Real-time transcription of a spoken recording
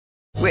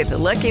With the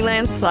Lucky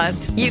Land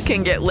Slots, you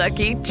can get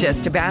lucky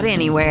just about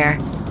anywhere.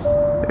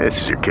 This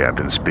is your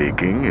captain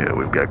speaking.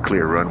 We've got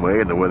clear runway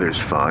and the weather's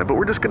fine, but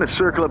we're just going to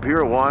circle up here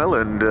a while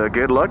and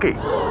get lucky.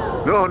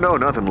 No,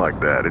 nothing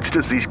like that. It's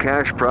just these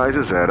cash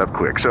prizes add up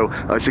quick. So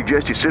I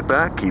suggest you sit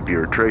back, keep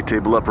your tray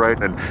table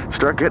upright, and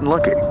start getting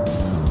lucky.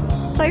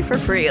 Play for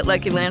free at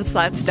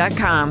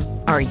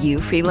LuckyLandSlots.com. Are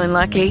you feeling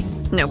lucky?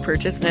 No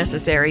purchase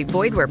necessary.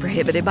 Void where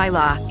prohibited by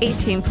law.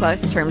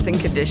 18+ terms and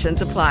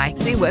conditions apply.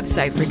 See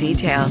website for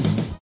details.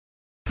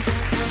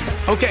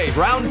 Okay,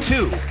 round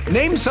two.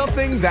 Name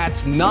something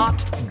that's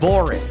not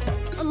boring.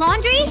 A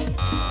laundry?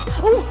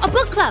 Ooh, a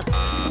book club.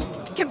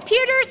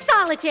 Computer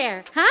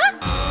solitaire,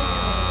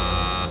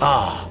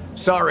 huh?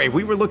 Sorry,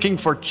 we were looking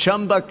for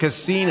Chumba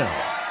Casino.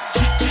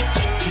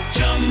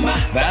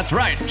 That's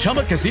right.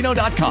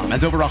 ChumbaCasino.com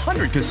has over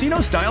 100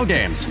 casino-style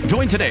games.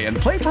 Join today and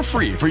play for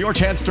free for your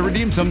chance to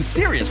redeem some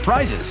serious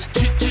prizes.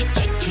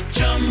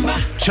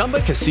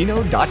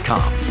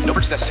 ChumbaCasino.com. No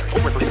purchase necessary.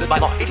 Void where prohibited by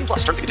law. 18+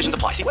 terms and conditions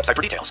apply. See website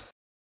for details.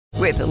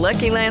 With the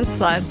Lucky Land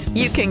Slots,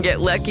 you can get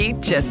lucky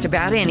just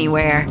about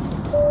anywhere.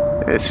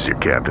 This is your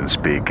captain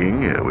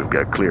speaking. We've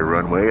got clear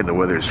runway and the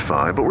weather's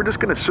fine, but we're just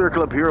going to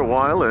circle up here a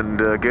while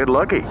and get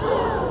lucky.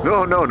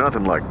 No,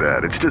 nothing like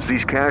that. It's just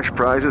these cash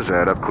prizes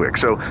add up quick.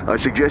 So I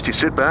suggest you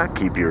sit back,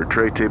 keep your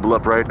tray table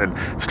upright, and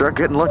start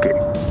getting lucky.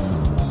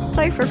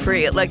 Play for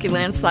free at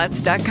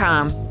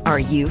LuckyLandSlots.com. Are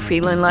you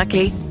feeling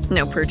lucky?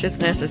 No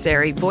purchase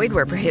necessary. Void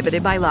where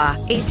prohibited by law.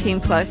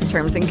 18+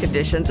 terms and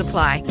conditions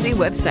apply. See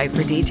website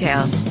for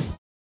details.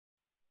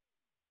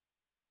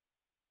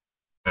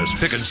 As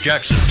Pickens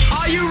Jackson.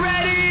 Are you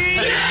ready?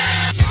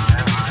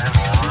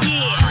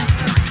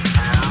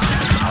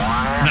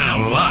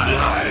 Now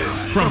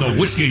live from the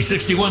Whiskey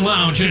 61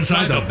 Lounge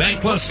inside the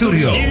Bank Plus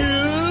studio.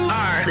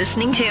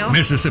 Listening to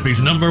Mississippi's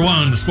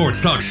 #1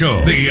 sports talk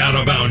show, The Out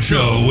of Bounds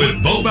Show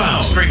with Bo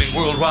Bounds. Streaming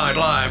worldwide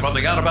live on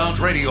the Out of Bounds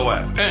radio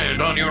app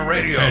and on your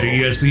radio at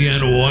ESPN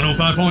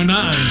 105.9.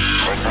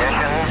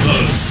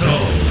 The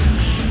Zone.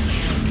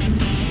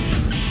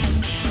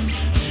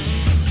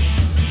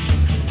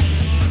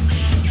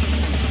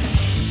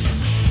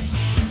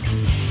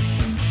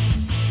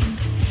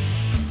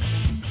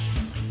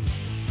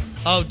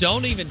 Oh,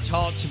 don't even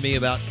talk to me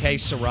about Que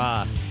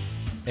Sera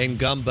and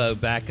gumbo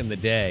back in the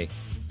day.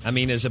 I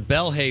mean, as a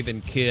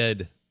Belhaven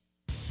kid,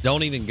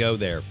 don't even go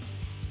there.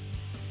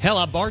 Hell,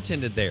 I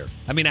bartended there.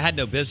 I mean, I had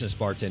no business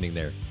bartending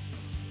there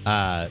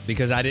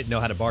because I didn't know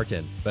how to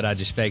bartend, but I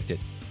just faked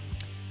it.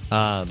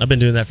 I've been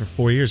doing that for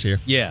 4 years here.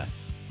 Yeah.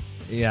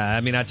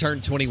 I mean, I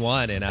turned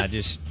 21 and I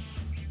just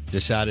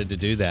decided to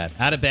do that.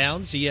 Out of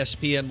Bounds,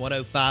 ESPN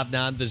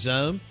 105.9 The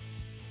Zone,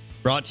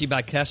 brought to you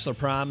by Kessler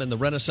Prime and the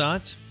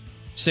Renaissance.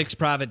 6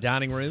 private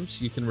dining rooms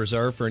you can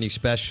reserve for any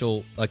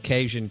special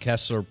occasion.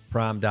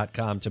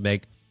 KesslerPrime.com to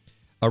make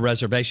a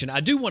reservation. I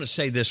do want to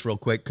say this real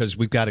quick because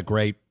we've got a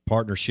great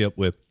partnership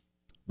with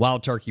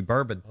Wild Turkey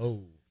Bourbon.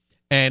 Oh,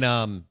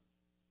 and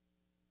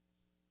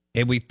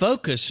we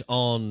focus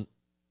on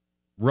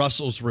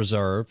Russell's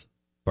Reserve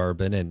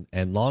Bourbon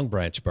and Long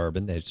Branch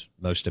Bourbon, as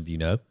most of you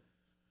know,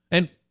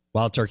 and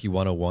Wild Turkey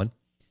 101.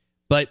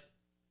 But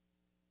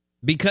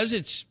because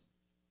it's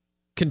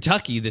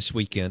Kentucky this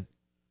weekend,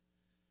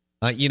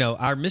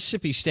 our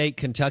Mississippi State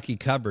Kentucky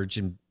coverage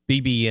and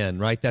BBN,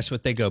 right? That's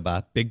what they go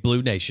by. Big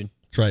Blue Nation.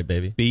 that's right,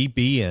 baby.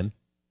 BBN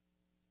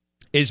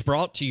is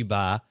brought to you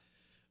by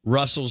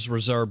Russell's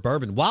Reserve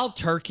Bourbon. Wild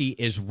Turkey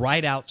is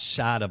right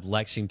outside of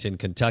Lexington,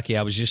 Kentucky.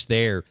 I was just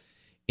there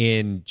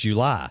in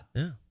July.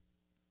 Yeah.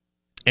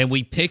 And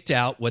we picked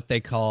out what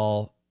they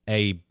call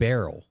a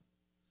barrel.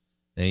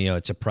 And,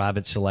 it's a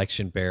private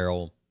selection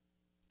barrel.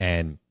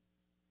 And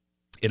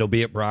it'll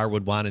be at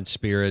Briarwood Wine and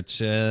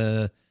Spirits.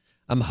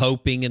 I'm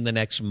hoping in the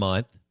next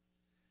month.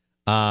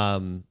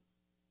 And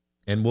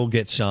we'll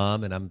get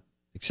some, and I'm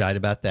excited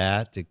about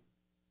that to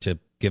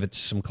give it to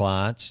some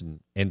clients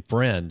and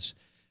friends.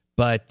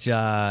 But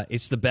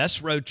it's the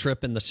best road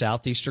trip in the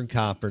Southeastern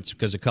Conference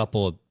because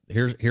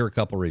here are a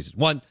couple reasons.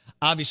 One,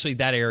 obviously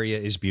that area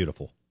is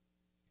beautiful.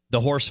 The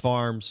horse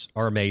farms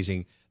are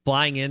amazing.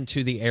 Flying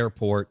into the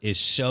airport is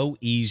so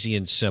easy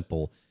and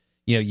simple.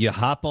 You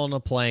hop on a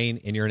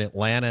plane and you're in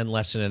Atlanta in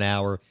less than an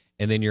hour,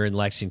 and then you're in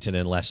Lexington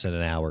in less than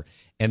an hour.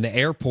 And the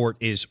airport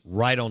is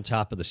right on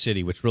top of the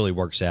city, which really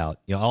works out.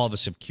 All of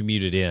us have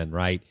commuted in,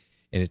 right?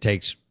 And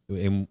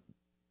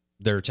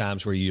there are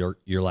times where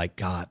you're like,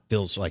 God,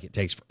 feels like it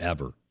takes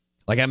forever.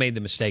 Like I made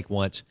the mistake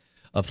once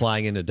of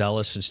flying into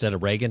Dulles instead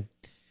of Reagan.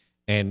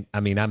 And I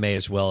mean, I may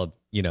as well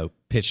have,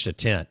 pitched a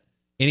tent.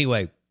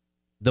 Anyway,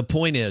 the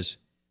point is,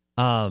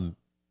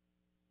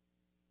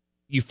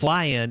 you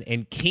fly in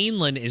and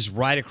Keeneland is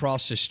right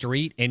across the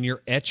street and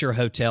you're at your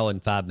hotel in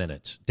 5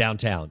 minutes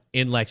downtown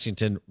in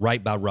Lexington,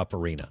 right by Rupp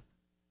Arena.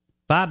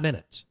 5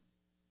 minutes.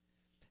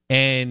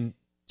 And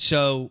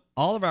so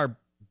all of our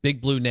Big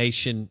Blue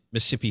Nation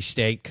Mississippi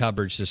State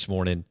coverage this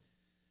morning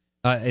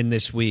and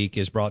this week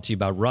is brought to you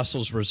by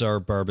Russell's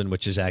Reserve Bourbon,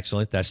 which is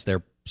excellent. That's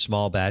their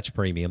small batch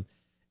premium.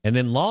 And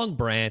then Long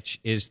Branch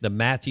is the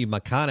Matthew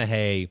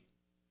McConaughey,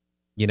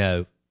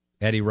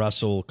 Eddie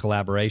Russell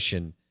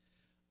collaboration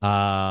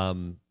at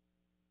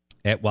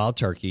Wild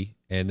Turkey,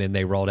 and then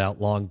they rolled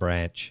out Long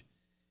Branch,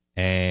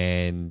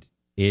 and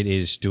it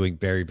is doing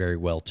very, very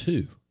well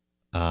too.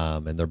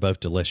 And they're both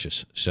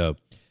delicious. So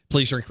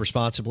please drink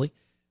responsibly.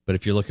 But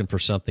if you're looking for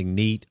something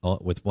neat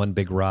with one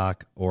big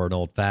rock or an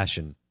old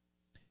fashioned,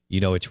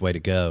 you know which way to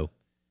go.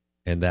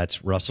 And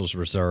that's Russell's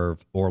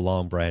Reserve or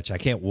Long Branch. I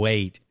can't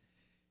wait.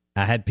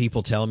 I had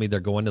people telling me they're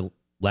going to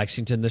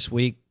Lexington this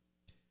week.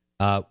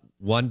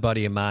 One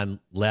buddy of mine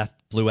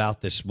flew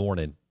out this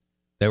morning.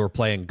 They were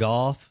playing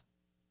golf,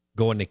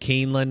 going to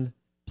Keeneland,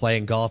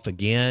 playing golf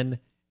again,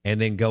 and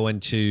then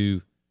going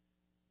to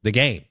the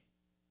game.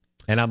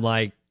 And I'm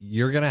like,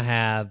 you're going to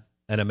have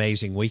an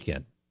amazing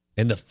weekend.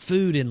 And the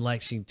food in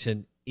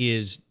Lexington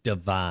is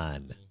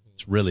divine.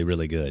 It's really,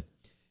 really good.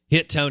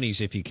 Hit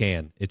Tony's if you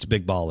can. It's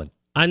big ballin'.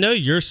 I know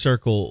your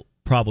circle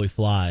probably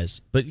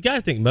flies, but you got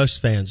to think most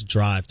fans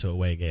drive to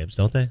away games,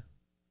 don't they?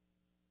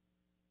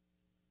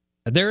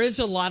 There is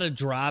a lot of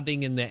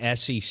driving in the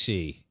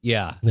SEC.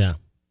 Yeah. Yeah.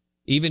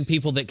 Even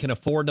people that can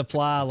afford to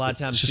fly, a lot of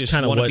times just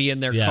kinda want to be in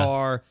their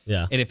car.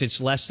 Yeah. And if it's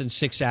less than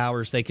 6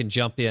 hours, they can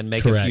jump in,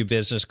 make Correct. a few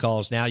business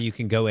calls. Now you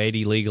can go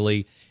 80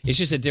 legally. It's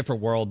just a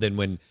different world than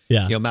when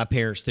my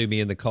parents threw me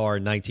in the car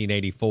in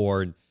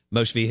 1984 and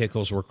most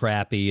vehicles were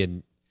crappy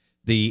and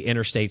the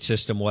interstate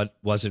system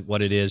wasn't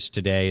what it is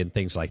today and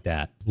things like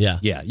that. Yeah.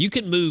 Yeah. You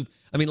can move.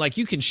 I mean, like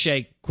you can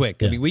shake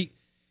quick. Yeah. I mean,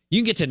 you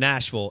can get to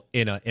Nashville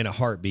in a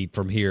heartbeat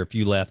from here. If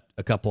you left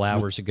a couple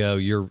hours ago,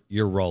 you're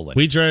rolling.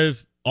 We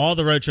drove. All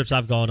the road trips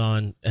I've gone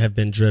on have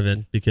been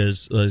driven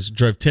because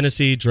drove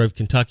Tennessee, drove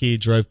Kentucky,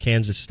 drove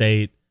Kansas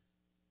State,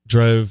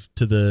 drove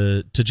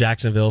to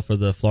Jacksonville for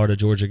the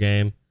Florida-Georgia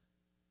game.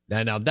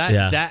 Now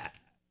that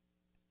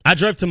I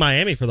drove to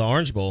Miami for the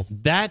Orange Bowl.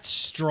 That's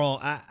strong.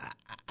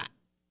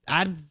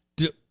 I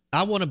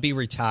want to be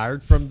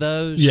retired from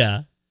those.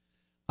 Yeah.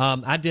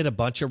 I did a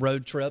bunch of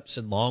road trips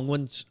and long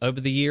ones over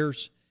the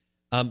years.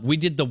 We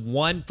did the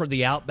one for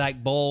the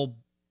Outback Bowl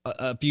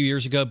a few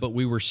years ago, but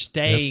we were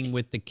staying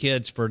with the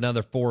kids for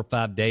another 4 or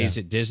 5 days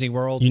at Disney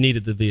World. You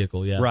needed the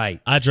vehicle, yeah. Right.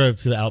 I drove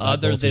to the Outback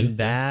Other Bowl than too.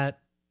 that,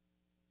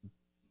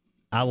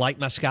 I like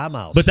my Sky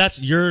Miles. But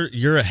that's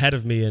you're ahead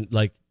of me, and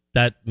like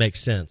that makes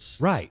sense,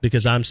 right?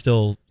 Because I'm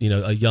still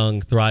a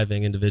young,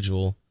 thriving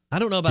individual. I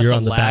don't know about you're the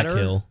on the latter, back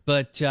hill,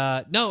 but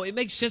no, it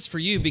makes sense for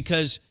you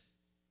because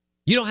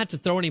you don't have to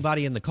throw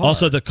anybody in the car.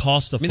 Also, the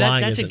cost of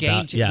flying that's a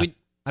game changer. Yeah.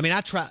 I mean,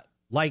 I try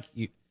like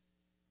you.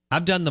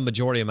 I've done the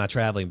majority of my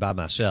traveling by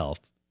myself,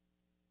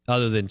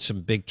 other than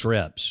some big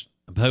trips.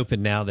 I'm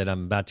hoping now that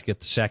I'm about to get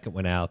the second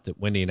one out that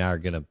Wendy and I are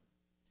going to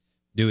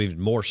do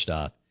even more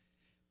stuff.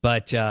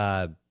 But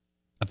I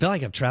feel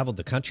like I've traveled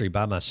the country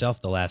by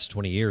myself the last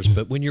 20 years.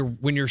 But when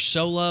you're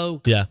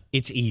solo,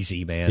 it's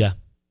easy, man. Yeah.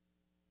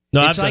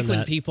 No, it's I've like done when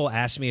that. people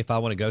ask me if I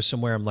want to go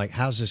somewhere, I'm like,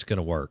 how's this going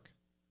to work?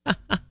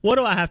 What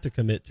do I have to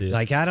commit to?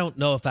 Like, I don't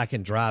know if I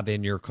can drive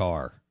in your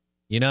car,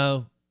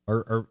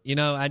 or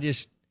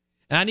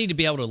I need to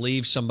be able to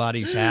leave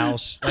somebody's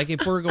house. Like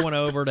if we're going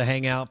over to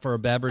hang out for a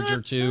beverage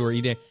or two or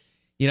eat,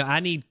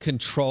 I need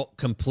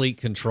complete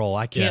control.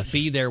 I can't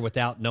be there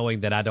without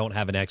knowing that I don't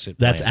have an exit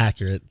plan. That's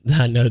accurate.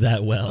 I know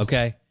that well.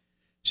 Okay.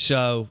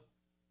 So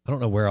I don't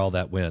know where all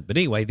that went. But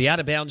anyway, the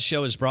Out of Bounds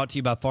Show is brought to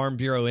you by Farm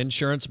Bureau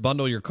Insurance.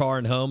 Bundle your car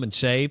and home and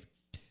save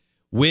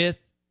with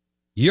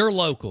your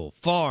local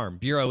Farm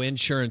Bureau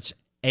Insurance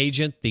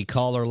agent. The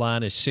caller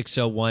line is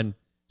 601-707-3750,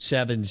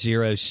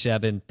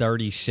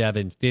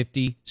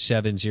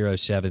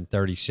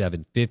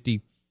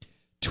 707-3750.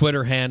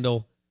 Twitter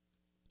handle,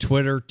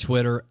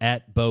 Twitter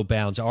at Bo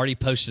Bounds. I already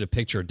posted a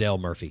picture of Dale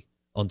Murphy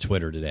on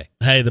Twitter today.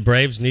 Hey, the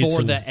Braves need For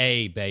some, the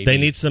A, baby. They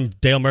need some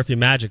Dale Murphy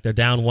magic. They're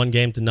down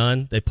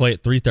 1-0 They play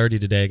at 3:30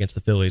 today against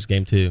the Phillies,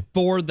 game 2.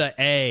 For the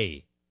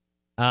A.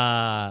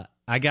 I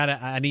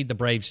need the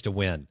Braves to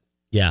win.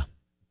 Yeah.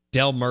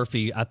 Dale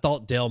Murphy, I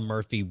thought Dale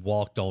Murphy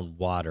walked on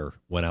water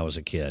when I was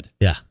a kid.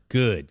 Yeah.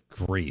 Good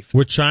grief.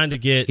 We're trying to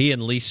get he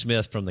and Lee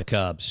Smith from the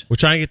Cubs. We're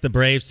trying to get the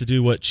Braves to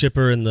do what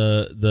Chipper and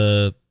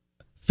the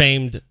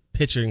famed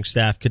pitching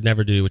staff could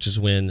never do, which is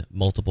win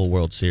multiple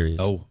World Series.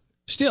 Oh,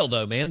 still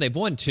though, man, they've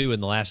won 2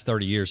 in the last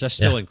 30 years. That's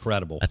still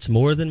incredible. That's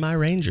more than my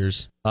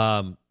Rangers.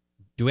 Do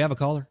we have a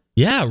caller?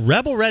 Yeah,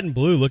 Rebel Red and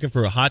Blue looking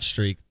for a hot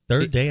streak,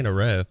 3rd day in a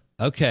row.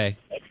 Okay.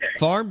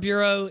 Farm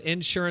Bureau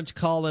Insurance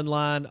call-in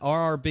line,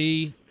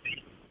 RRB.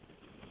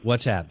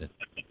 What's happening?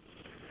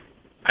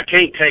 I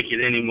can't take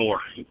it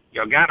anymore.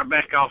 Y'all got to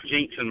back off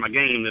jinxing my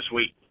game this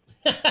week.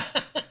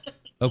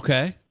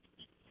 Okay.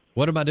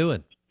 What am I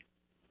doing?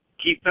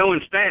 Keep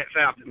throwing stats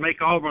out that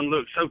make Auburn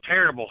look so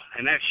terrible,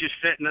 and that's just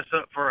setting us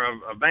up for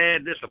a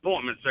bad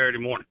disappointment Saturday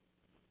morning.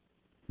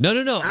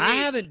 No. I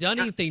haven't done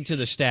anything to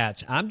the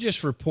stats. I'm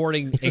just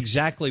reporting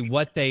exactly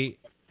what they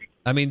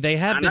have been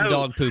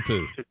dog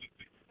poo-poo.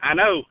 I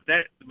know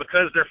that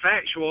because they're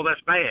factual,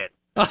 that's bad.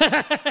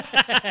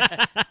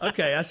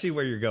 Okay, I see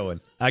where you're going.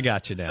 I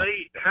got you now.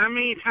 See, how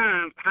many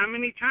times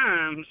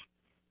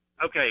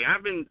Okay,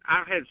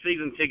 I've had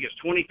season tickets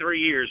 23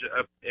 years,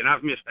 and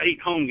I've missed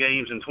 8 home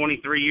games in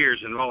 23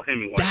 years in Vaught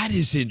Hemingway. That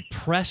is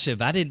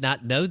impressive. I did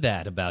not know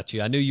that about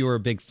you. I knew you were a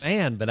big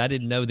fan, but I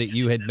didn't know that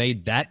you had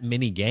made that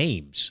many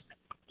games.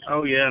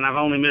 Oh, yeah, and I've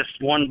only missed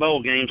 1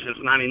 bowl game since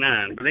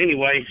 '99. But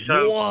anyway,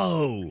 so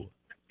whoa.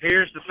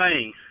 Here's the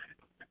thing.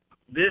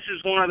 This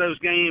is one of those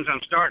games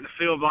I'm starting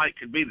to feel like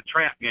could be the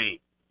trap game.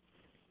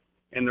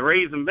 And the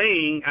reason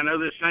being, I know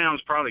this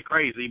sounds probably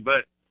crazy,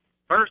 but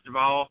first of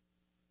all,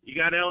 you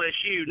got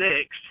LSU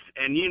next,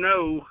 and you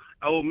know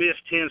Ole Miss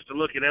tends to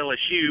look at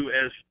LSU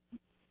as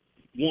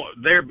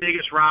their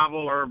biggest rival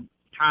or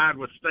tied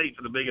with State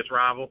for the biggest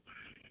rival.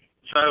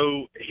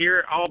 So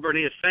here Auburn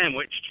is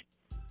sandwiched.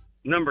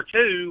 Number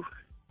 2,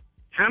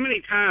 how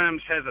many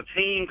times has a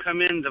team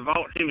come into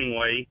Vaught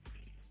Hemingway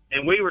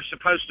and we were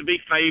supposed to be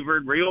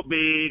favored real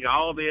big,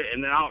 all this,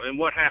 and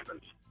what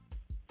happens?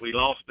 We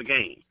lost the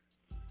game.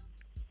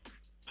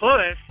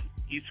 Plus,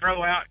 you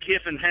throw out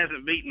Kiffin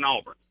hasn't beaten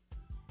Auburn.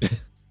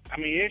 I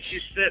mean, it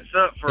just sets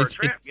up for a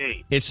trap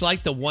game. It's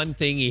like the one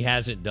thing he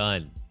hasn't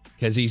done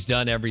because he's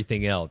done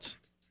everything else.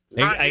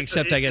 Right,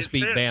 Except, I guess,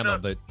 beat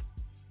Bama. But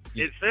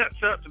it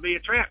sets up to be a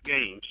trap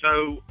game.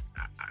 So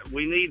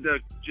we need to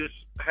just,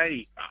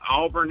 hey,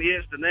 Auburn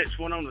is the next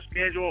one on the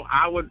schedule.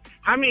 How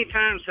many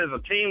times has a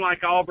team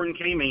like Auburn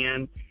came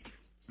in,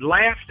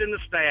 last in the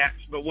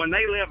stats, but when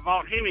they left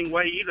Vaught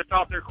Hemingway, you'd have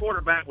thought their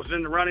quarterback was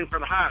in the running for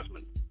the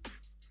Heisman.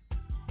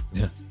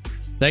 Yeah.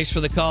 Thanks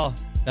for the call.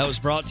 That was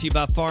brought to you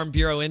by Farm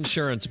Bureau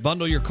Insurance.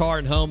 Bundle your car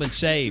and home and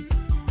save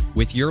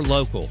with your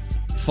local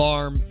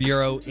Farm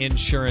Bureau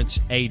Insurance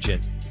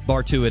agent.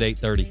 Bar 2 at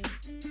 8:30.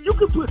 You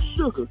can put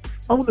sugar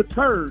on the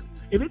turd,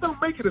 and it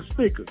don't make it a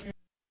Snickers.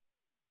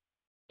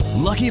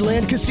 Lucky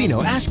Land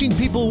Casino, asking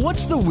people,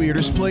 what's the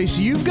weirdest place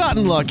you've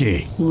gotten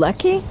lucky?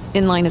 Lucky?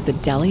 In line at the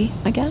deli,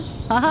 I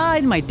guess? Aha,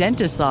 in my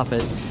dentist's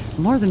office.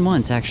 More than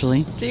once,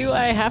 actually. Do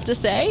I have to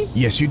say?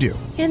 Yes, you do.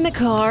 In the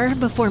car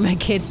before my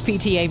kids'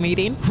 PTA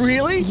meeting.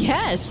 Really?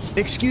 Yes.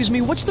 Excuse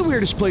me, what's the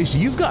weirdest place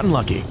you've gotten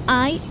lucky?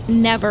 I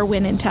never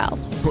win and tell.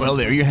 Well,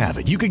 there you have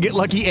it. You can get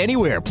lucky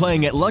anywhere,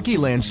 playing at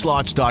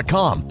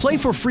LuckyLandSlots.com. Play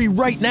for free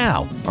right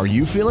now. Are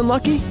you feeling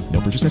lucky?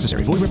 No purchase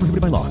necessary. Void where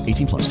prohibited by law.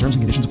 18+. Terms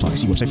and conditions apply.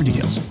 See website for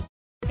details.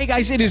 Hey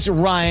guys, it is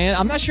Ryan.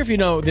 I'm not sure if you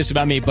know this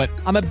about me, but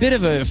I'm a bit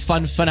of a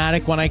fun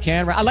fanatic when I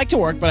can. I like to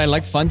work, but I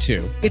like fun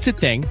too. It's a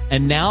thing.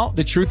 And now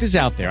the truth is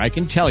out there. I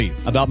can tell you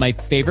about my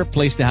favorite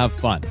place to have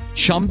fun.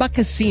 Chumba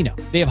Casino.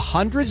 They have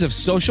hundreds of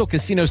social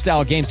casino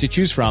style games to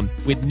choose from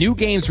with new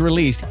games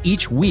released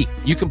each week.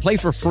 You can play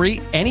for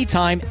free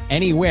anytime,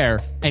 anywhere.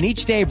 And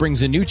each day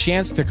brings a new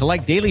chance to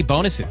collect daily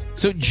bonuses.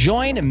 So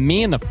join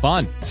me in the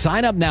fun.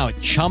 Sign up now at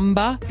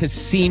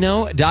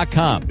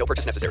ChumbaCasino.com. No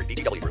purchase necessary.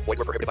 VGW. Void where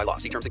prohibited by law.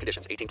 See terms and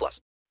conditions.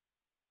 18+.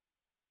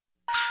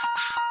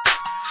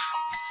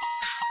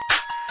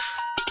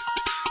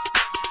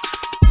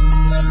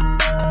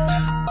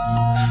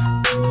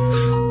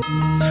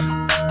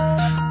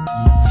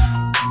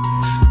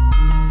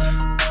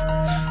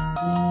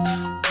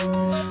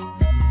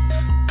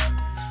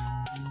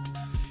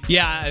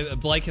 Yeah,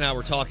 Blake and I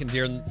were talking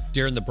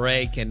during the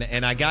break,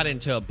 and I got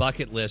into a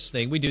bucket list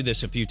thing. We do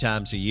this a few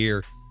times a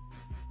year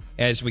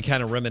as we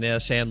kind of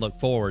reminisce and look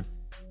forward.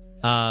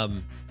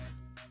 And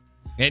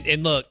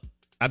look,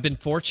 I've been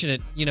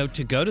fortunate,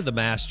 to go to the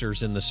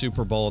Masters and the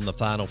Super Bowl and the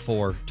Final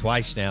Four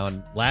twice now.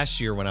 And last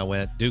year when I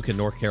went, Duke and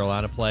North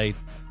Carolina played.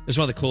 It was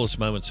one of the coolest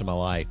moments of my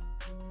life.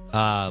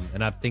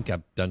 And I think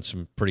I've done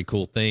some pretty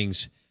cool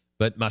things.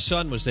 But my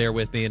son was there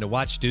with me, and to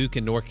watch Duke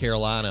and North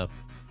Carolina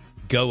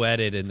go at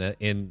it in the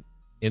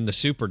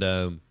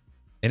Superdome,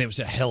 and it was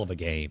a hell of a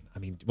game. I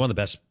mean, one of the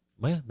best,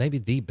 well, maybe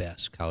the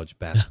best college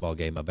basketball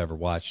game I've ever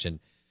watched.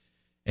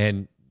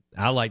 And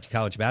I liked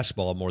college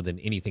basketball more than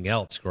anything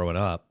else growing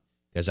up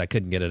because I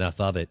couldn't get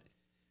enough of it.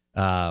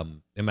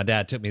 And my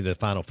dad took me to the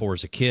Final Four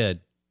as a kid,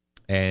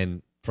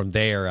 and from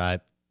there,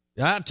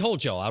 I've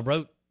told y'all, I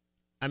wrote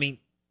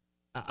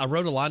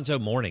Alonzo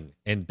Mourning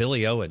and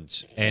Billy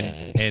Owens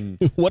and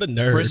what a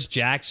nerd, Chris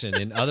Jackson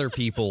and other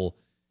people.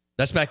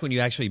 That's back when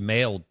you actually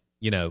mailed,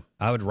 I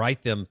would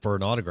write them for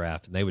an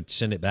autograph and they would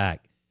send it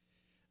back.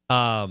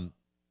 But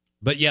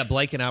yeah,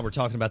 Blake and I were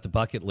talking about the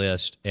bucket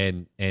list,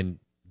 and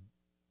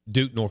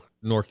Duke,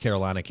 North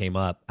Carolina came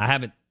up. I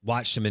haven't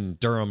watched them in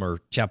Durham or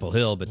Chapel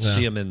Hill, but to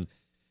see them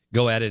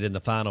go at it in the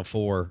Final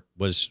Four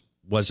was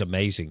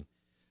amazing.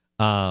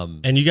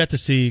 And you got to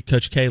see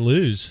Coach K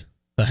lose.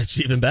 That's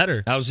even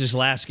better. That was his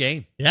last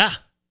game. Yeah.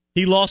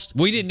 He lost.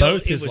 We didn't know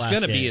both it was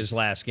going to be his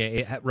last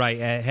game. Right.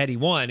 Had he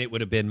won, it would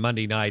have been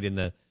Monday night in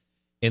the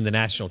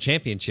national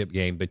championship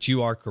game. But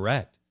you are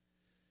correct.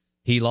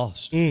 He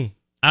lost.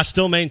 I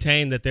still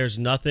maintain that there's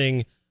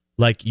nothing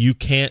like you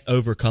can't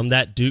overcome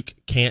that. Duke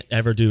can't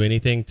ever do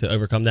anything to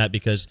overcome that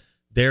because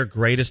their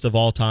greatest of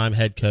all time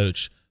head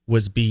coach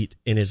was beat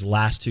in his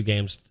last 2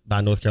 games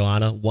by North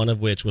Carolina, one of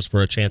which was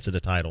for a chance at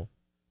a title.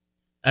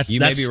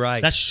 You may be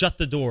right. That's shut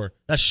the door.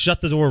 That's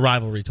shut the door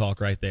rivalry talk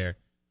right there.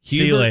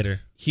 See you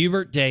later.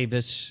 Hubert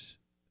Davis,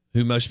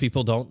 who most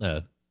people don't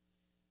know,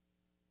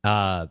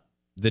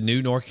 the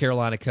new North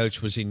Carolina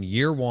coach was in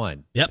year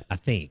one, I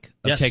think,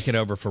 of taking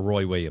over for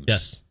Roy Williams.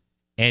 Yes.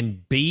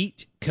 And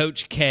beat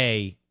Coach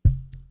K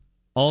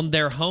on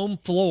their home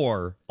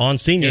floor on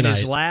senior night in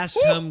his last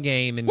home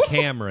game in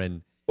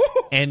Cameron.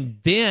 And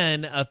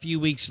then a few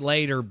weeks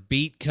later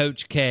beat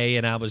Coach K,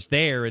 and I was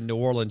there in New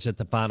Orleans at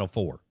the Final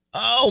Four.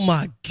 Oh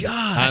my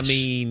gosh! I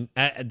mean,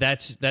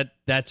 that's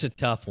a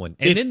tough one.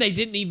 And then they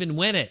didn't even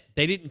win it.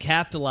 They didn't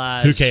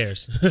capitalize. Who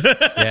cares?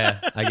 Yeah,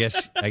 I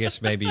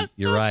guess maybe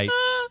you're right.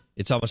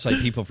 It's almost like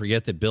people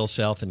forget that Bill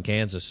Self in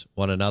Kansas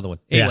won another one.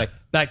 Anyway,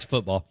 back to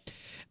football.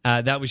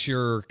 That was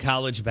your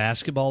college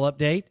basketball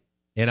update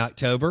in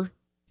October.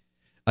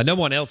 No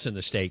one else in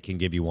the state can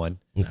give you one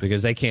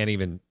because they can't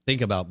even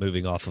think about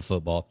moving off of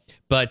football.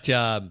 But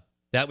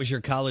that was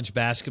your college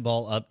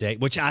basketball update,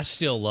 which I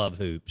still love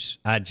hoops.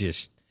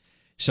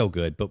 So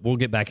good. But we'll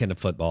get back into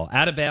football.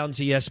 Out of Bounds,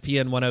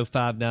 ESPN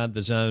 105.9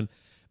 The Zone,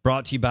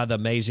 brought to you by the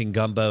amazing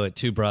Gumbo at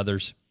Two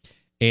Brothers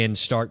in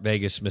Stark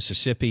Vegas,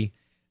 Mississippi.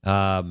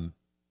 We're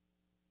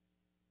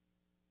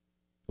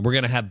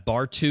going to have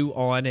Bartu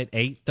on at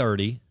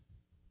 8:30.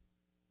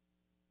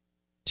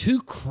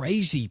 Two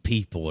crazy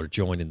people are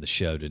joining the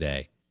show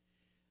today.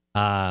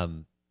 I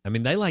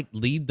mean, they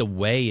lead the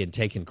way in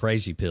taking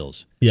crazy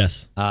pills.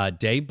 Yes.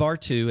 Dave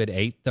Bartu at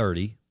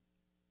 8:30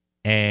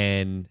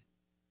 and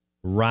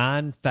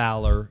Ryan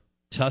Fowler,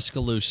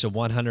 Tuscaloosa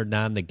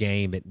 109 The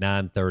Game at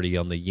 9:30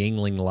 on the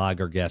Yuengling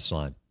Lager guest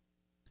line.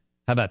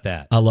 How about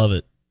that? I love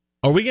it.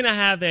 Are we going to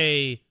have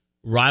a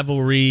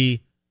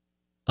rivalry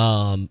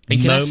moment?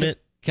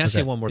 Can I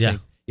say one more thing?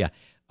 Yeah.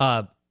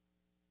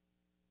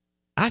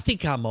 I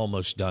think I'm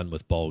almost done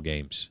with bowl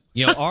games.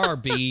 You know,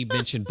 RRB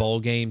mentioned bowl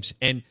games,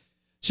 and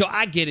so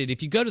I get it.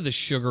 If you go to the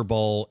Sugar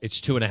Bowl, it's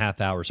 2.5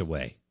 hours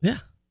away. Yeah,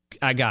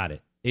 I got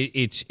it.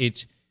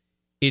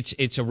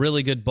 It's a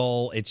really good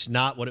bowl. It's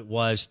not what it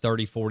was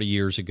 30, 40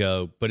 years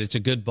ago, but it's a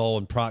good bowl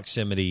in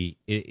proximity.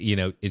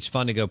 It's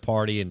fun to go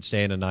party and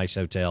stay in a nice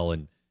hotel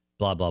and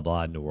blah, blah,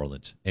 blah in New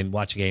Orleans and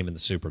watch a game in the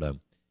Superdome.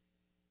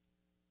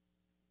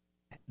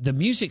 The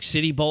Music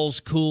City Bowl's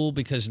cool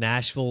because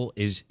Nashville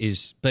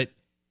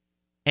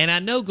and I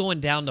know going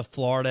down to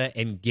Florida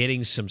and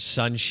getting some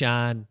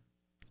sunshine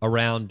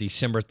around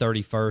December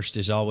 31st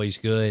is always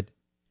good,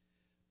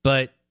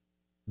 but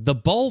the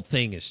bowl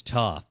thing is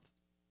tough.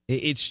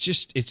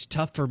 It's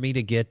tough for me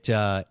to get,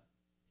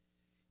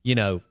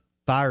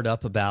 fired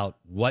up about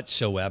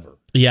whatsoever.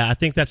 Yeah, I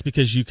think that's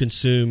because you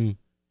consume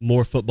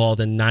more football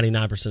than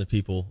 99% of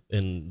people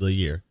in the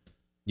year.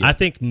 Yeah. I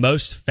think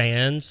most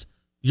fans,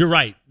 you're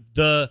right,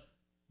 the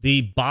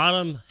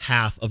bottom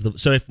half of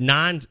so if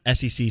 9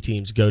 SEC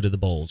teams go to the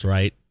bowls,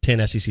 right,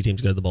 10 SEC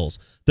teams go to the bowls,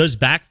 those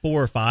back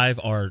 4 or 5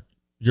 are,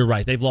 you're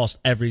right, they've lost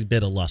every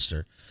bit of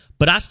luster.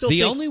 But I still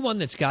think only one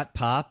that's got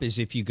pop is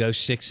if you go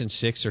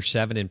 6-6 or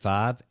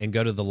 7-5 and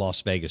go to the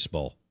Las Vegas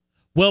Bowl.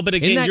 Well, but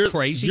again, Isn't that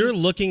crazy? You're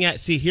looking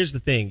at, here's the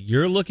thing.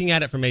 You're looking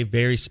at it from a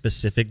very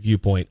specific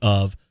viewpoint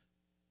of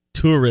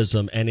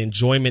tourism and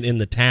enjoyment in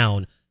the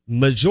town.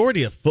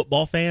 Majority of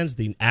football fans,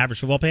 the average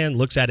football fan,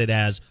 looks at it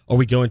as, are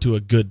we going to a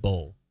good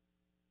bowl?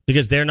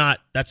 Because they're not,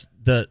 that's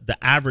the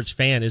average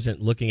fan isn't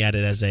looking at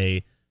it as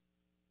a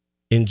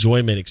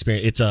enjoyment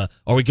experience. It's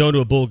are we going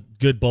to a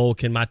good bowl?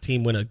 Can my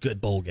team win a good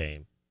bowl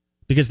game?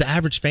 Because the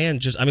average fan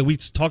we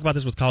talk about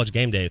this with College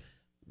Game Day.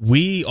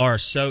 We are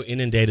so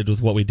inundated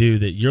with what we do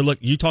that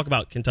you talk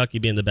about Kentucky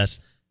being the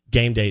best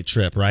game day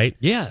trip, right?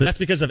 Yeah. But that's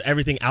because of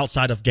everything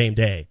outside of game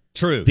day.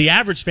 True. The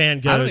average fan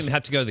goes, I don't even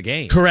have to go to the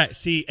game. Correct.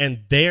 See, and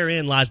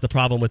therein lies the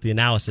problem with the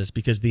analysis,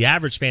 because the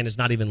average fan is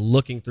not even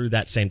looking through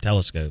that same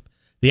telescope.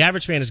 The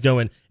average fan is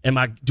going,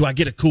 do I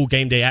get a cool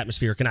game day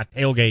atmosphere? Can I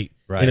tailgate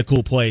in a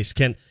cool place?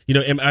 Am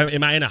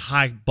I in a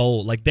high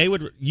bowl? Like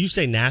you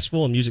say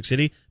Nashville and Music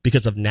City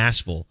because of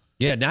Nashville.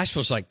 Yeah,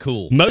 Nashville's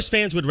cool. Most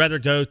fans would rather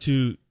go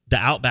to the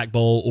Outback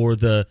Bowl or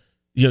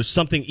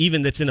something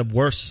even that's in a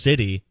worse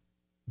city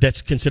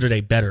that's considered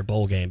a better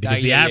bowl game,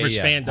 because the average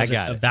fan doesn't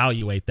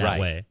evaluate that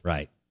way.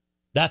 Right.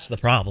 That's the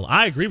problem.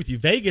 I agree with you.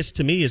 Vegas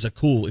to me is a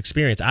cool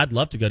experience. I'd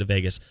love to go to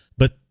Vegas,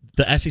 but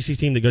the SEC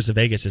team that goes to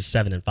Vegas is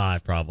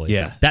 7-5 probably.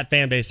 Yeah. That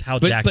fan base, how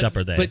jacked up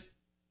are they? But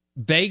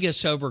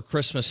Vegas over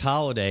Christmas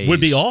holidays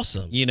would be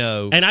awesome.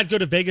 And I'd go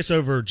to Vegas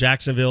over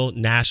Jacksonville,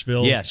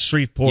 Nashville, yes.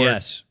 Shreveport,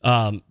 yes.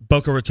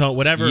 Boca Raton,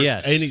 whatever,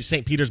 yes. any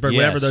St. Petersburg, yes.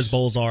 whatever those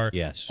bowls are,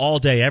 yes. all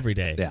day, every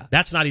day. Yeah.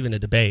 That's not even a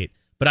debate.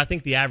 But I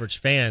think the average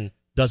fan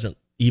doesn't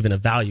even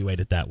evaluate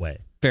it that way.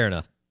 Fair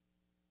enough.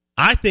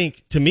 I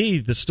think, to me,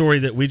 the story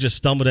that we just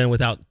stumbled in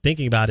without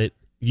thinking about it,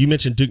 you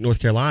mentioned Duke, North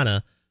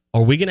Carolina.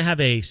 Are we going to have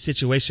a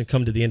situation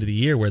come to the end of the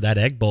year where that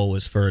Egg Bowl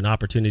is for an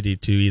opportunity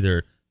to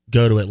either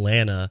go to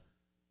Atlanta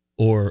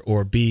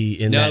or be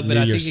in that New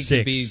Year's Six? No,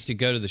 but I think it could be to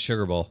go to the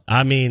Sugar Bowl.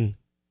 I mean,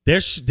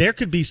 there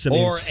could be some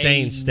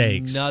insane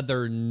stakes.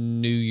 Another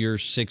New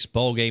Year's Six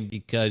bowl game,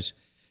 because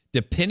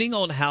depending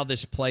on how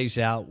this plays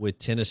out with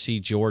Tennessee,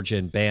 Georgia,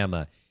 and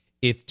Bama,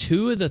 if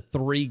 2 of the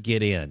 3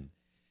 get in,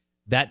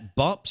 that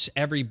bumps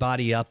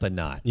everybody up a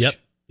notch. Yep.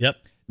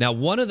 Now,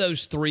 one of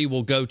those 3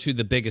 will go to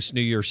the biggest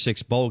New Year's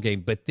Six bowl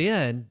game, but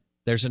then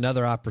there's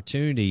another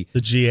opportunity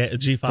the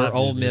G5 for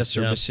Ole Miss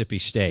or Mississippi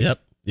State.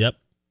 Yep.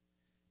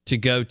 To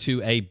go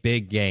to a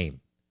big game.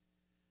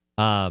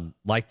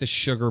 Like the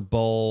Sugar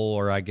Bowl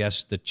or I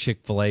guess the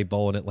Chick-fil-A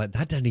Bowl in Atlanta.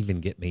 That doesn't even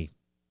get me.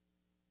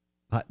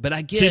 But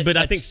I get it. But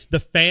I think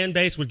the fan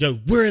base would go,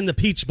 we're in the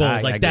Peach Bowl.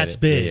 I that's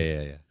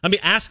big. Yeah. I mean,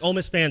 ask Ole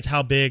Miss fans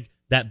how big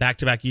that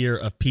back-to-back year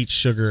of Peach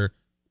Sugar,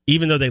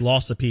 even though they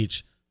lost the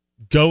Peach,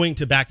 going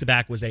to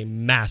back-to-back was a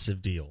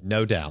massive deal.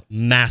 No doubt.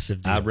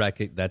 Massive deal. I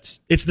reckon it's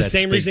the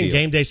same reason deal.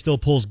 Game Day still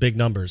pulls big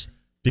numbers,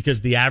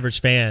 because the average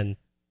fan,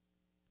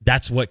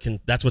 that's what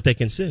they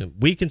consume.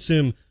 We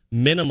consume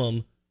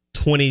minimum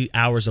 20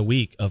 hours a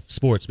week of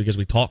sports because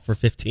we talk for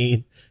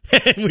 15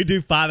 and we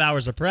do 5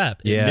 hours of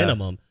prep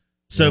minimum.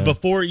 So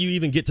before you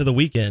even get to the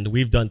weekend,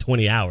 we've done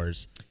 20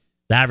 hours.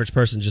 The average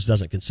person just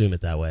doesn't consume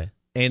it that way.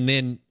 And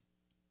then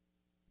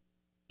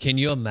can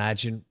you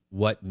imagine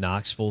what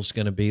Knoxville's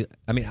going to be?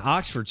 I mean,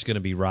 Oxford's going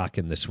to be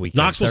rocking this weekend.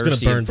 Knoxville's going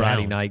to burn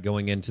Friday down. night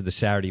going into the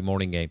Saturday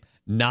morning game.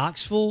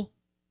 Knoxville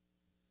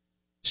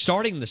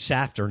starting this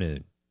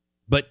afternoon.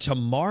 But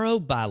tomorrow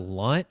by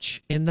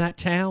lunch in that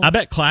town, I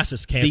bet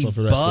classes canceled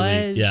for the rest of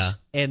the week. Yeah.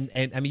 And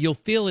I mean, you'll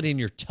feel it in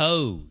your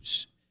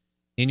toes,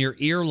 in your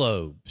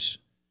earlobes,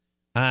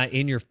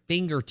 in your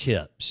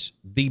fingertips.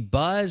 The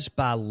buzz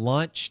by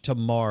lunch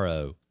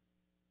tomorrow,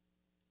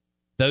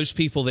 those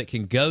people that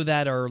can go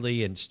that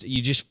early, and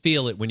you just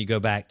feel it when you go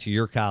back to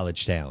your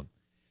college town.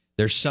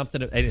 There's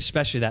something, and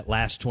especially that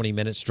last 20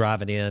 minutes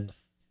driving in.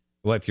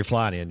 Well, if you're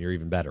flying in, you're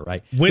even better,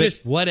 right?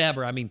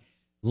 Whatever. I mean,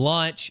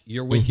 lunch,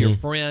 you're with your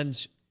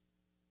friends,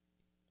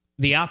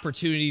 the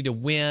opportunity to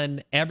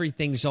win,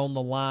 everything's on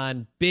the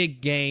line,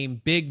 big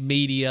game, big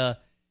media,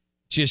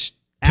 just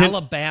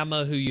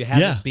Alabama, who you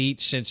haven't beat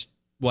since,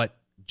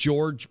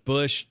 George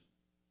Bush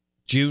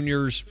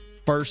Jr.'s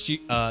first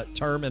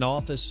term in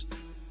office?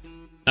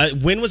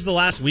 When was the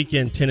last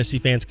weekend Tennessee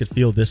fans could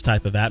feel this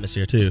type of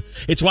atmosphere, too?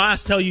 It's why I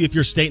tell you, if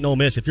you're State and Ole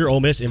Miss, if you're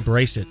Ole Miss,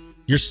 embrace it.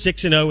 You're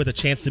 6-0 with a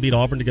chance to beat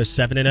Auburn to go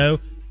 7-0.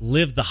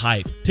 Live the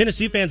hype.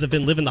 Tennessee fans have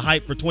been living the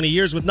hype for 20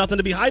 years with nothing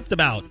to be hyped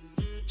about.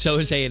 So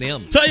has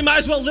A&M. So you might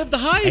as well live the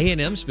hype.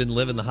 A&M's been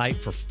living the hype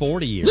for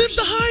 40 years. Live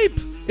the hype.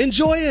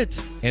 Enjoy it.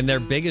 And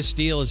their biggest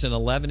deal is an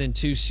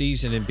 11-2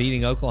 season and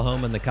beating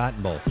Oklahoma in the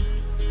Cotton Bowl.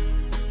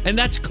 And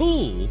that's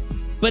cool,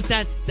 but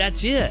that's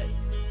it.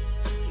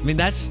 I mean,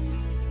 that's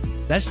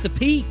the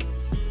peak.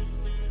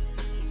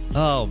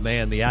 Oh,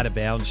 man, the Out of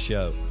Bounds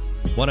Show.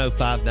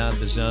 105.9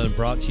 The Zone,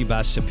 brought to you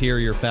by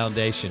Superior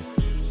Foundation.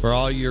 For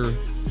all your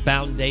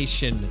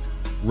foundation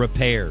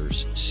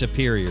repairs,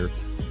 superior.ms.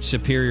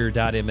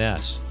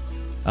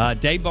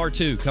 Dave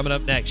Bartoo coming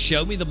up next.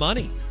 Show Me the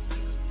Money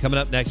coming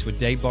up next with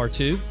Dave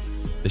Bartoo.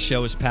 The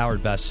show is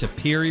powered by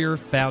Superior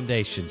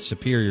Foundation,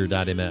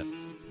 superior.ms.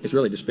 It's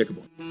really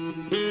despicable.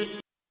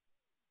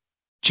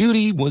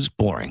 Judy was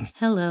boring.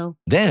 Hello.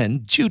 Then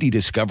Judy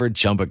discovered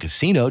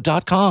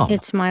ChumbaCasino.com.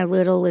 It's my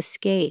little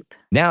escape.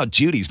 Now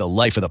Judy's the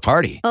life of the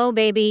party. Oh,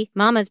 baby,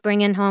 mama's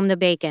bringing home the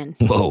bacon.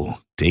 Whoa,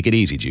 take it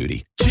easy,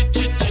 Judy.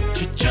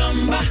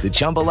 The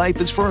Chumba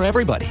life is for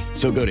everybody.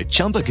 So go to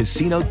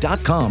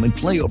ChumbaCasino.com and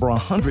play over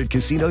 100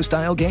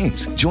 casino-style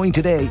games. Join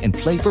today and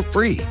play for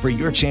free for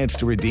your chance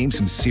to redeem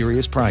some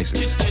serious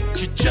prizes.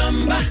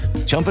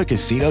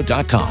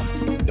 ChumbaCasino.com.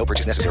 No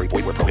purchase necessary.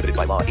 Void where prohibited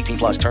by law.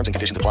 18+ terms and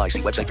conditions apply.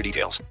 See website for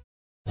details.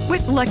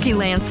 With Lucky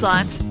Land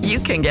Slots, you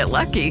can get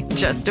lucky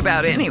just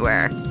about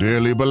anywhere.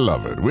 Dearly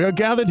beloved, we are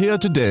gathered here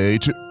today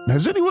to...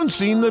 Has anyone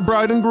seen the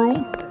bride and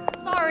groom?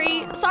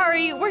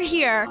 Sorry, we're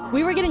here.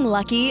 We were getting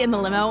lucky in the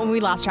limo and we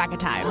lost track of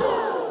time.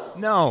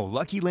 No,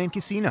 Lucky Land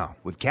Casino,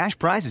 with cash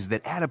prizes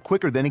that add up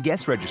quicker than a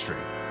guest registry.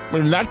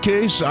 In that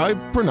case, I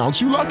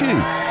pronounce you lucky.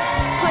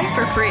 Play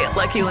for free at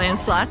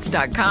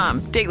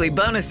LuckyLandSlots.com. Daily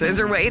bonuses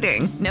are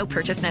waiting. No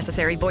purchase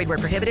necessary. Void where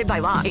prohibited by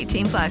law.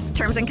 18+.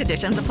 Terms and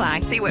conditions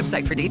apply. See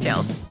website for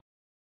details.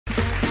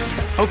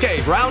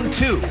 Okay, round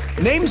two.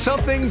 Name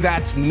something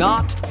that's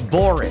not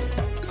boring.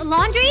 A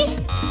laundry?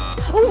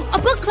 Ooh, a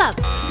book club.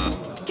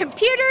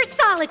 Computer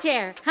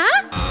solitaire,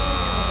 huh?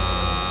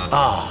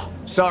 Ah,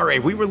 sorry.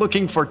 We were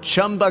looking for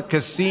Chumba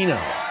Casino.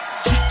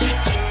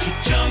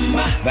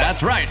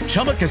 That's right.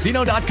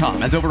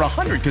 ChumbaCasino.com has over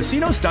 100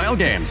 casino-style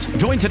games.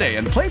 Join today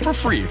and play for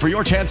free for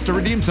your chance to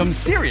redeem some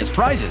serious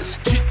prizes.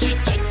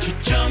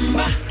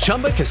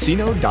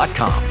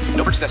 ChumbaCasino.com.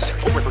 No purchase necessary.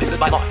 Void where prohibited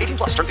by law. 18+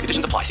 terms and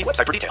conditions apply. See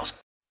website for details.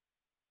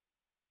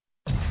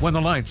 When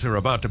the lights are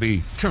about to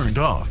be turned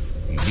off,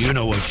 you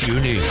know what you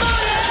need.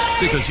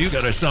 Because you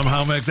got to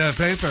somehow make that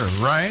paper,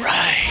 right?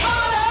 Right.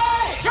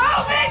 Show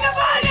me the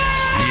money!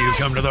 You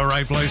come to the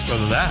right place for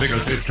that.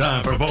 Because it's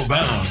time for Bo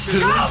Bounds to...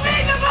 Show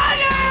me the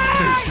money!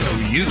 To show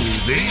you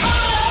the...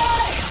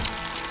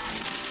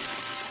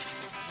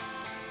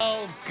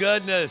 Oh,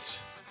 goodness.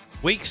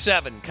 Week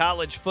 7,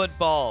 college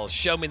football.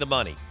 Show me the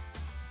money.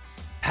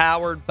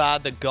 Powered by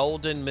the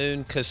Golden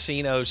Moon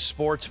Casino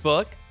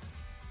Sportsbook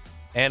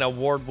and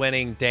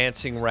award-winning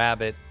Dancing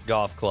Rabbit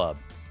Golf Club.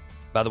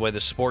 By the way, the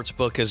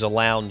Sportsbook is a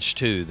lounge,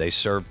 too. They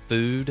serve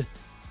food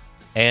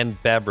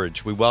and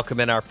beverage. We welcome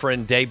in our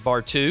friend Dave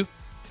Bartoo.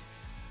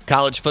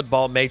 College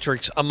Football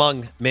Matrix,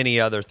 among many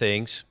other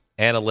things,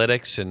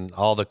 analytics and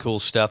all the cool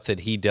stuff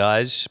that he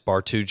does.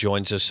 Bartu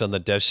joins us on the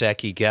Dos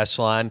Equis guest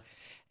line,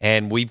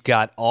 and we've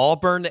got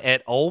Auburn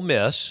at Ole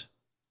Miss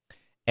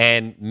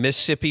and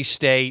Mississippi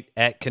State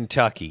at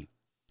Kentucky.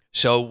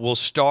 So we'll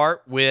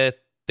start with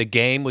the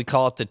game. We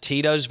call it the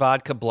Tito's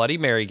Vodka Bloody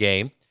Mary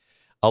game.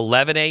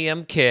 11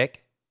 a.m.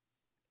 kick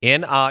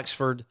in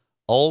Oxford.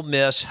 Ole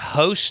Miss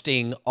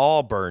hosting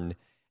Auburn,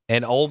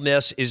 and Ole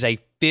Miss is a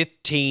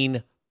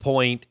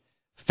 15-point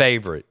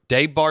favorite.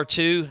 Dave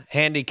Bartu,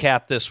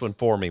 handicap this one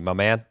for me, my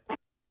man.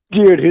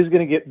 Dude, who's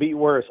going to get beat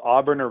worse,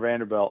 Auburn or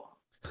Vanderbilt?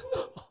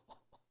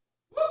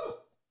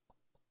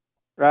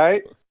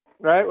 Right?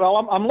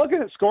 Well, I'm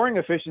looking at scoring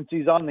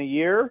efficiencies on the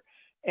year,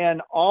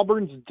 and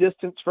Auburn's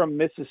distance from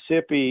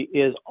Mississippi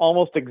is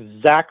almost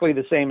exactly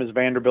the same as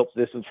Vanderbilt's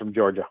distance from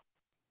Georgia.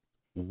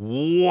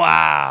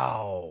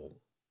 Wow.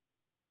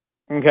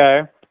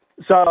 Okay.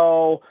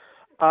 So,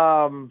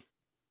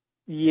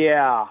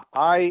 yeah,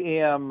 I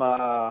am.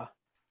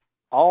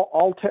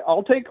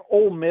 I'll take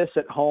Ole Miss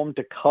at home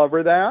to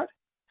cover that.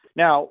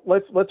 Now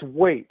let's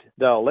wait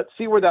though. Let's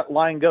see where that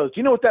line goes. Do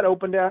you know what that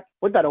opened at?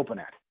 What'd that open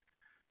at?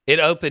 It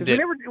opened at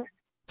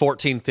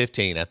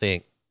 14-15, I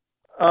think.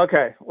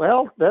 Okay.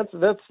 Well, those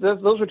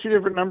are two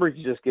different numbers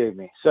you just gave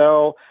me.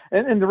 So,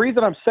 and the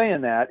reason I'm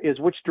saying that is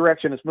which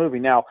direction it's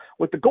moving. Now,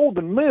 with the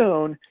Golden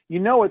Moon, you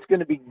know it's going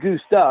to be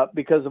goosed up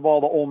because of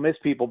all the Ole Miss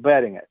people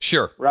betting it.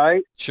 Sure.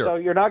 Right? Sure. So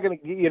you're not going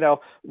to,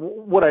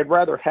 would I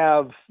rather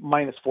have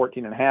minus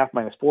 14.5,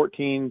 minus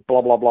 14,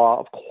 blah, blah, blah.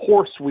 Of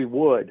course we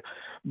would.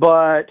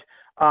 But,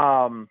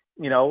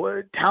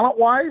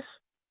 talent-wise,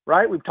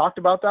 right, we've talked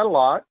about that a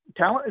lot.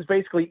 Talent is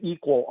basically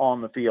equal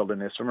on the field in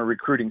this from a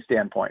recruiting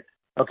standpoint.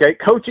 Okay,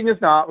 coaching is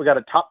not. We got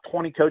a top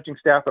 20 coaching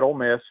staff at Ole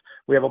Miss.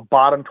 We have a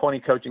bottom 20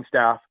 coaching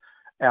staff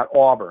at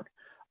Auburn.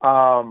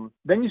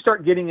 Then you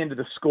start getting into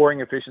the scoring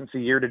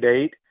efficiency year to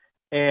date,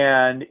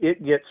 and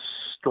it gets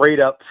straight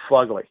up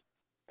fugly.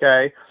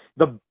 Okay,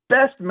 the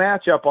best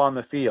matchup on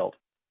the field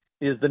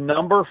is the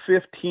number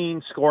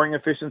 15 scoring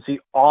efficiency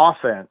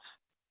offense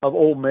of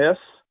Ole Miss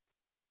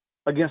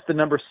against the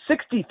number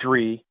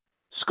 63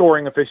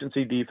 scoring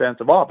efficiency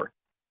defense of Auburn.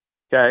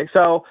 Okay,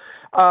 so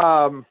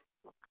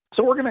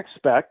we're going to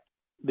expect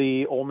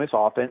the Ole Miss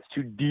offense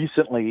to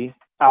decently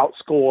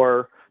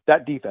outscore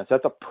that defense.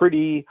 That's a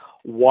pretty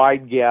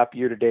wide gap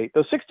year to date.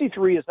 Though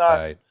 63 is not,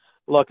 right.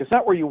 Look, it's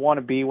not where you want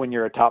to be when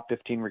you're a top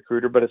 15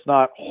 recruiter, but it's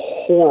not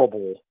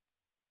horrible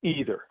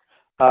either.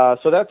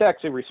 So that's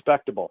actually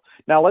respectable.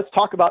 Now let's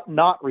talk about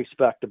not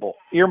respectable.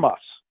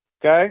 Earmuffs.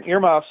 Okay?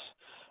 Earmuffs,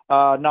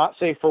 not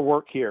safe for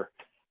work here.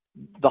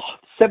 The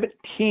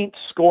 17th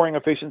scoring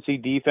efficiency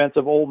defense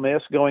of Ole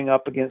Miss going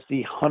up against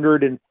the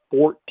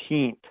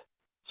 114th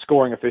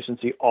scoring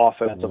efficiency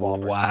offense of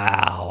Auburn.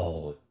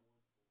 Wow.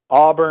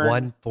 Auburn.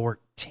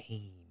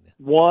 114.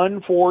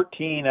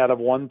 114 out of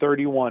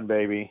 131,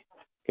 baby.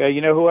 Okay,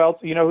 you know who else?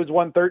 You know who's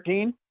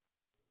 113?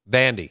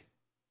 Vandy.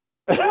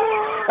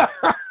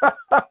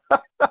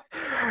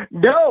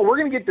 No, we're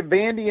going to get to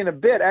Vandy in a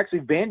bit. Actually,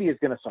 Vandy is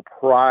going to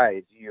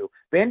surprise you.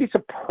 Vandy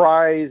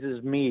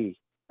surprises me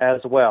as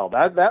well.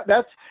 That's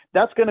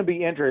going to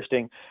be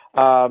interesting.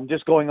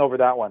 Just going over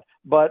that one.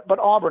 But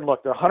Auburn,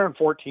 look, they're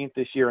 114th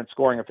this year in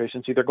scoring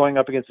efficiency. They're going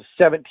up against the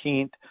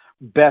 17th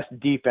best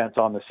defense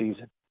on the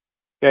season.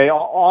 Okay,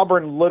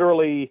 Auburn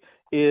literally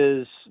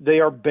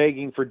they are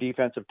begging for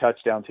defensive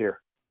touchdowns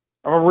here.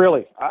 I mean,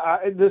 really,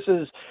 this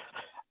is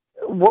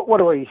what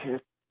are we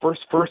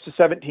first to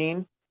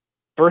 17,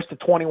 first to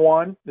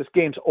 21. This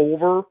game's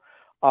over.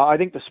 I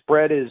think the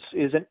spread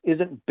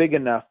isn't big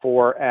enough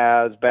for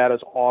as bad as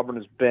Auburn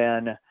has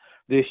been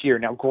this year.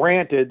 Now,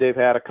 granted, they've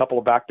had a couple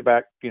of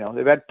back-to-back,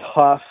 they've had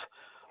tough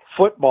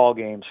football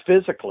games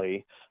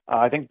physically.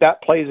 I think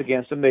that plays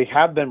against them. They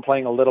have been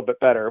playing a little bit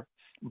better.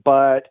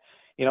 But,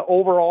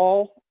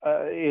 overall,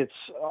 it's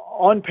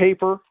on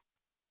paper,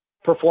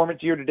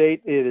 performance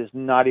year-to-date, it is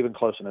not even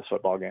close in this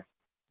football game.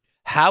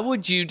 How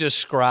would you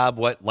describe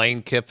what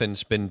Lane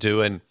Kiffin's been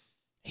doing?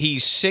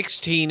 He's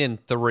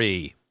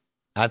 16-3.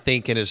 I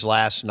think in his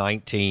last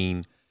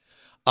 19.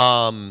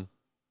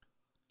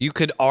 You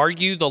could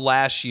argue the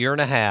last year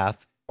and a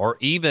half or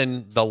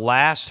even the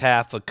last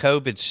half of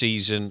COVID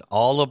season,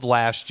 all of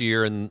last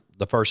year and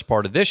the first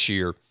part of this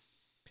year,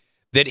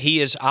 that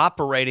he is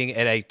operating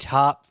at a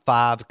top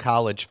 5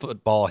 college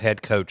football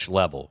head coach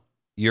level.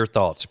 Your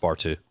thoughts,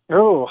 Bartu?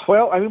 Oh,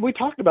 well, we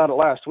talked about it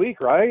last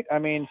week, right? I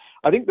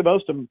think the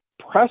most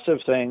impressive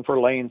thing for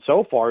Lane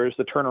so far is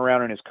the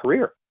turnaround in his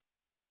career.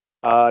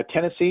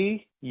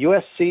 Tennessee,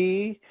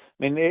 USC,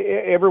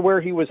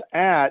 everywhere he was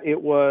at,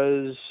 it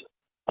was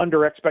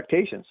under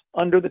expectations,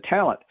 under the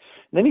talent.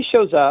 And then he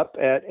shows up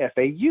at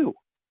FAU,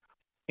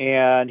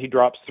 and he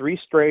drops 3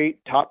 straight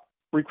top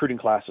recruiting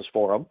classes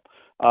for him.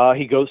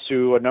 He goes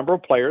through a number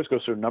of players,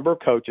 goes through a number of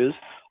coaches.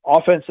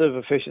 Offensive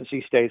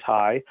efficiency stays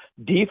high.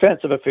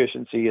 Defensive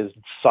efficiency is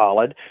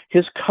solid.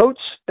 His coach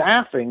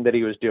staffing that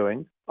he was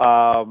doing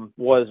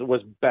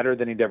was better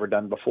than he'd ever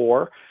done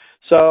before.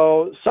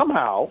 So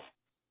somehow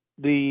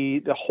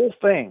the whole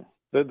thing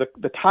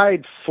the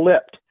tide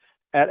flipped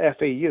at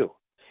FAU,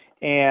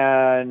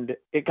 and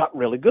it got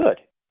really good.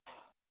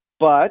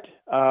 But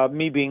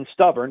me being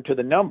stubborn to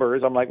the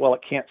numbers, I'm like, well,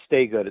 it can't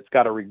stay good. It's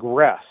got to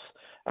regress.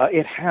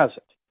 It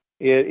hasn't.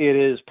 It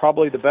is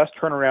probably the best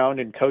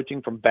turnaround in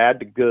coaching from bad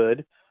to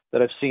good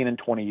that I've seen in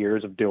 20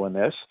 years of doing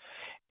this.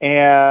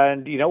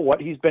 And, you know,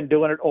 what he's been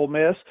doing at Ole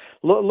Miss,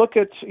 look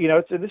at, you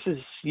know, this is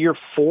year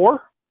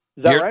 4.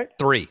 Is that right?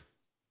 3.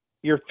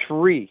 Year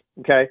 3.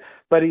 Okay.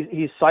 But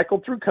he's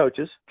cycled through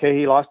coaches. Okay.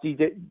 He lost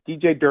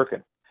DJ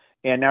Durkin,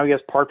 and now he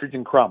has Partridge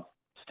and Crum,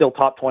 still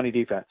top 20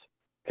 defense.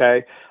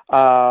 Okay.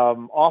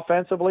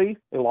 Offensively,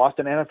 he lost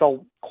an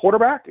NFL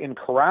quarterback in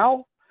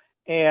Corral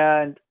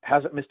and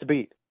hasn't missed a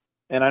beat.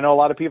 And I know a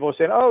lot of people are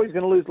saying, "Oh, he's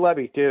going to lose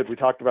Levy." Dude, we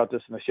talked about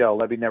this in the show.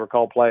 Levy never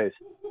called plays,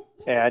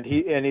 and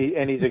he's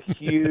a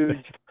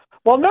huge.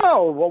 Well,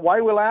 no. Well, why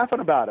are we laughing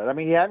about it? I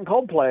mean, he hadn't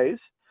called plays,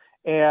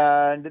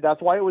 and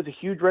that's why it was a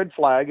huge red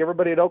flag.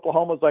 Everybody at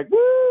Oklahoma was like,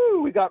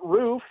 "Woo!" We got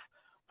Roof,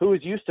 who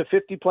is used to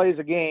 50 plays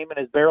a game and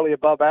is barely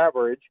above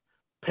average,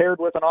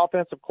 paired with an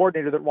offensive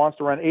coordinator that wants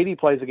to run 80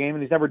 plays a game,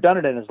 and he's never done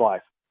it in his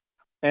life.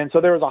 And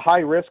so there was a high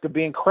risk of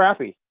being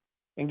crappy.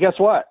 And guess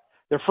what?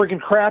 They're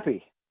freaking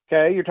crappy.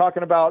 Okay, you're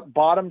talking about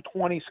bottom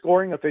 20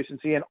 scoring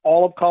efficiency in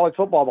all of college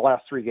football the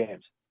last 3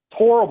 games. It's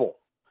horrible.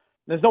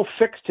 There's no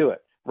fix to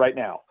it right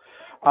now.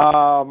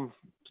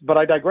 But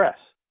I digress.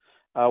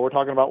 We're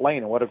talking about Lane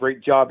and what a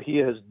great job he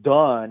has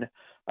done,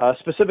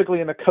 specifically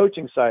in the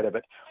coaching side of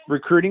it.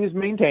 Recruiting is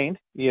maintained.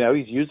 You know,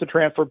 he's used the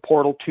transfer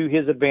portal to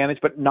his advantage,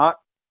 but not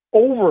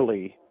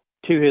overly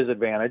to his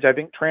advantage. I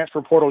think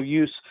transfer portal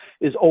use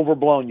is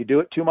overblown. You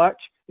do it too much,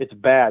 it's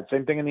bad.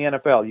 Same thing in the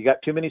NFL. You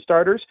got too many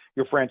starters,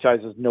 your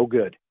franchise is no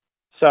good.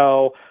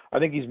 So I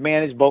think he's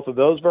managed both of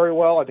those very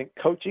well. I think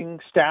coaching,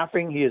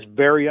 staffing, he is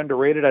very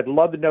underrated. I'd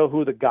love to know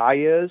who the guy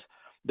is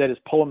that is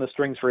pulling the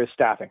strings for his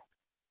staffing.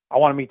 I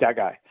want to meet that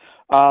guy.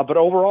 But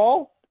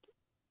overall,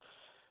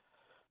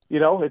 you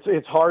know,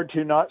 it's hard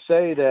to not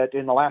say that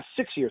in the last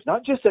 6 years,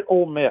 not just at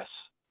Ole Miss,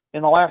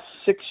 in the last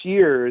 6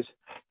 years,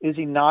 is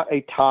he not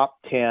a top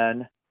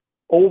 10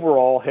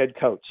 overall head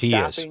coach? He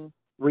staffing, is.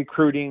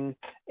 Recruiting,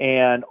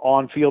 and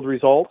on-field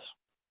results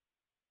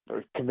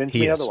convince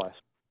me otherwise.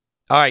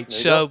 All right,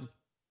 so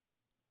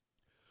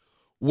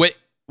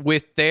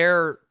with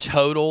their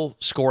total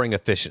scoring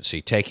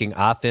efficiency, taking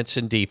offense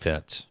and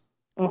defense,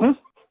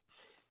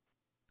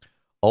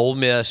 Ole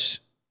Miss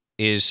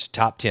is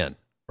top 10,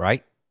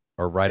 right?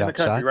 Or right in the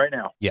outside? country right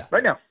now. Yeah.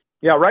 Right now.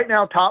 Yeah, right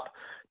now top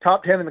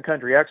 10 in the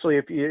country. Actually,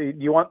 if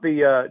you want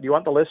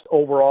the list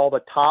overall,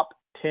 the top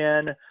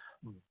 10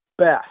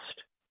 best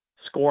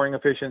scoring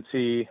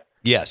efficiency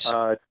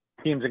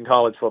teams in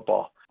college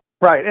football.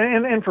 Right,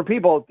 and for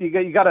people,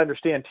 you got to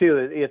understand too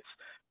that it's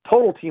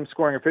total team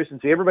scoring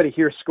efficiency. Everybody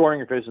hears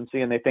scoring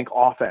efficiency and they think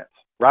offense,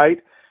 right?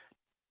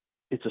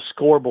 It's a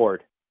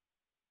scoreboard.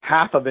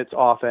 Half of it's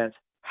offense,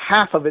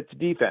 half of it's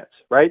defense,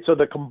 right? So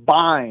the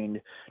combined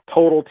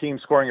total team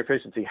scoring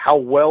efficiency. How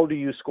well do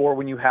you score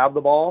when you have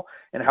the ball,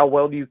 and how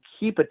well do you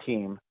keep a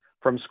team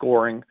from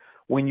scoring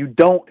when you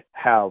don't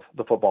have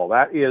the football?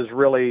 That is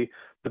really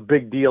the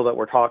big deal that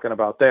we're talking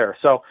about there.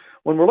 So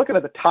when we're looking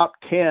at the top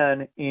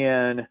 10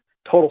 in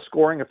total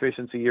scoring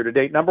efficiency year to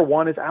date, number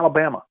 1 is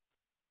Alabama.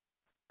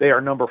 They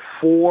are number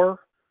 4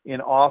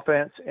 in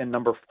offense and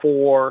number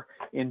 4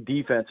 in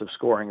defensive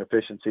scoring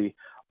efficiency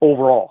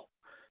overall.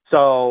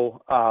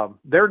 So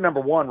they're number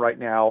 1 right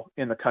now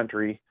in the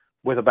country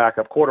with a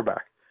backup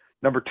quarterback.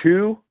 Number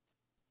 2,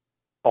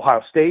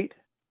 Ohio State.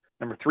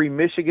 Number 3,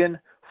 Michigan.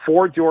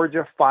 4,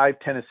 Georgia. 5,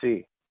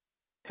 Tennessee.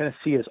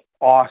 Tennessee is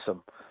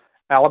awesome.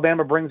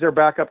 Alabama brings their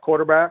backup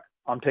quarterback.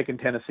 I'm taking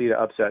Tennessee to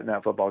upset in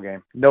that football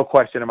game. No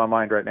question in my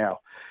mind right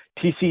now.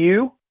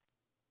 TCU,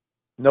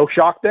 no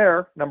shock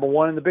there. Number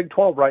 1 in the Big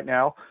 12 right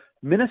now.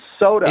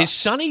 Minnesota. Is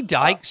Sonny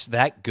Dykes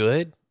that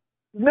good?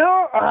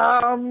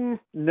 No.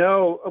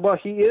 No. Well,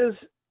 he is.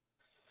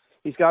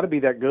 He's got to be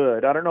that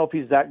good. I don't know if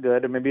he's that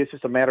good, or maybe it's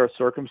just a matter of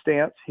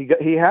circumstance. He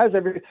has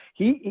every.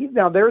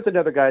 Now there's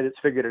another guy that's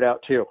figured it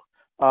out too.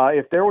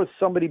 If there was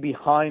somebody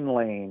behind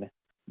Lane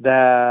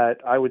that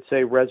I would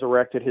say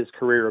resurrected his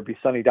career, would be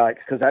Sonny Dykes,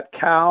 because at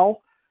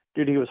Cal,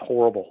 dude, he was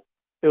horrible.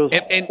 It was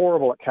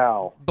horrible at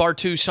Cal.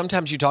 Bartu,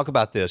 sometimes you talk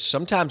about this.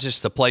 Sometimes it's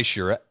the place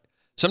you're at.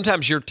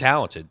 Sometimes you're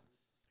talented.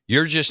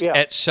 You're just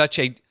at such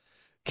a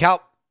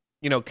Cal.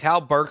 You know, Cal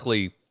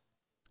Berkeley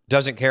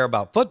doesn't care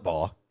about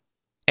football,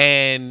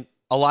 and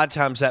a lot of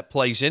times that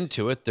plays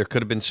into it. There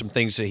could have been some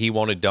things that he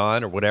wanted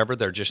done or whatever.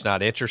 They're just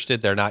not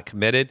interested. They're not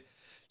committed.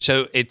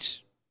 So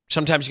it's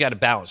sometimes you got to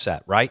balance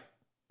that, right?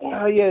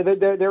 Yeah,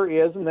 there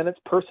is, and then it's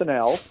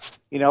personnel.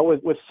 You know,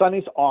 with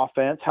Sonny's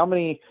offense, how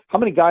many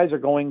guys are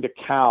going to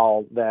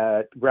Cal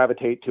that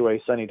gravitate to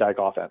a Sonny Dyke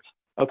offense?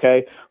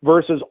 Okay,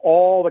 versus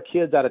all the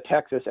kids out of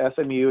Texas,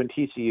 SMU, and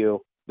TCU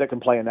that can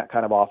play in that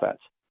kind of offense.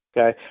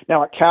 Okay,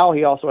 now at Cal,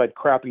 he also had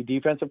crappy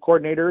defensive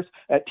coordinators.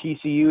 At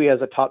TCU, he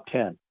has a top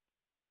 10.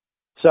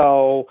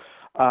 So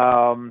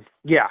I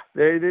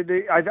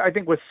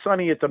think with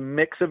Sonny, it's a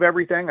mix of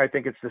everything. I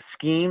think it's the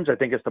schemes, I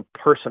think it's the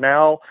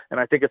personnel, and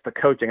I think it's the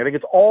coaching. I think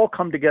it's all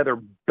come together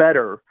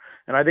better.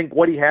 And I think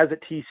what he has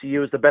at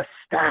TCU is the best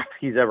staff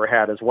he's ever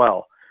had as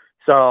well.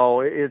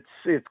 So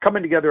it's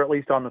coming together, at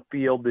least on the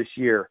field this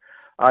year.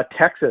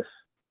 Texas,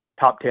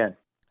 top 10.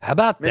 How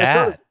about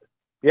Minnesota, that?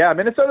 Yeah,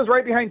 Minnesota's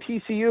right behind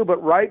TCU,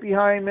 but right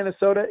behind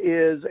Minnesota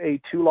is a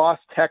 2-loss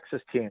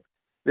Texas team.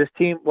 This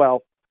team,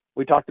 well,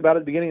 we talked about it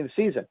at the beginning of the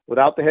season.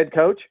 Without the head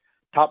coach,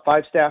 top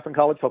 5 staff in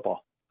college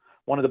football.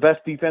 One of the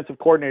best defensive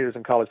coordinators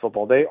in college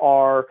football. They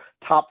are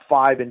top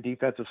 5 in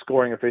defensive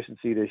scoring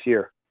efficiency this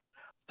year.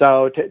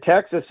 So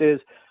Texas is,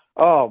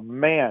 oh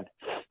man,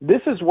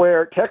 this is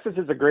where Texas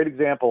is a great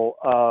example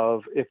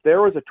of if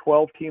there was a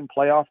 12-team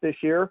playoff this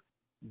year,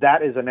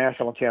 that is a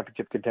national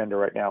championship contender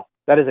right now.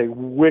 That is a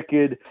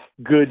wicked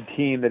good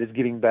team that is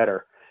getting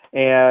better.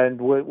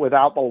 And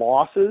without the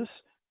losses,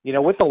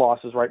 with the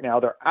losses right now,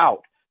 they're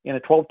out. In a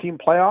 12-team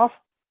playoff,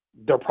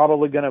 they're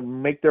probably going to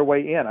make their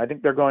way in. I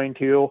think they're going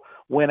to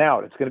win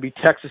out. It's going to be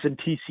Texas and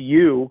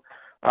TCU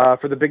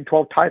for the Big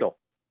 12 title.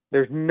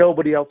 There's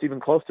nobody else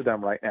even close to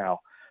them right now.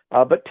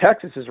 But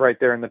Texas is right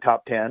there in the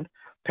top 10.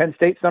 Penn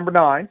State's number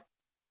 9,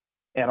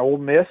 and Ole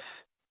Miss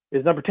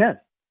is number 10.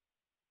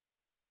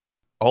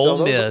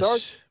 Ole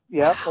Miss.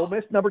 Yeah, Ole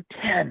Miss number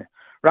 10.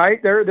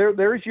 Right?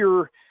 There's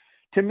your,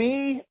 to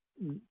me,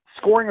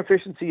 scoring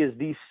efficiency is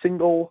the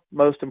single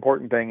most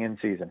important thing in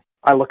season.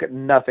 I look at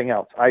nothing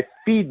else. I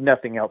feed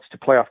nothing else to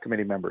playoff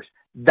committee members.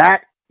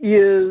 That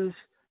is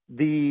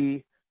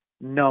the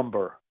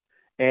number.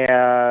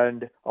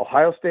 And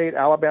Ohio State,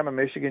 Alabama,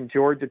 Michigan,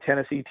 Georgia,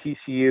 Tennessee,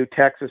 TCU,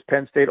 Texas,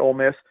 Penn State, Ole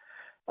Miss,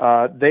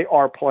 they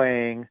are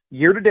playing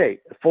year to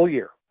date, full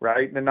year,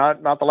 right? And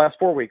not the last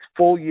 4 weeks,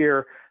 full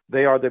year.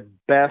 They are the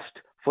best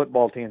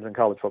football teams in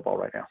college football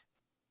right now.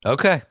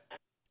 Okay.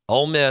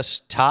 Ole Miss,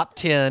 top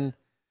 10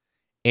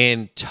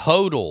 in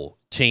total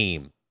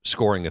team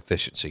scoring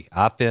efficiency,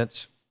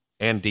 offense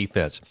and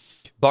defense.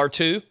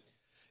 Bartu,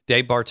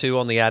 Dave Bartu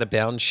on the Out of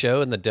Bounds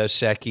show and the Dos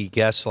Equis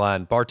guest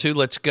line. Bartu,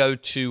 let's go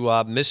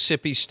to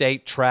Mississippi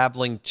State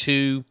traveling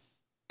to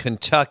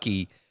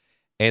Kentucky,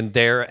 and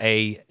they're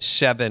a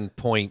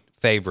 7-point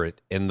favorite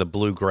in the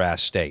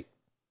Bluegrass State.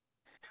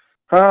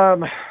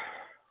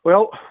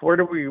 Well, where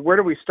do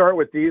we start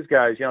with these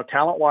guys?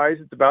 Talent-wise,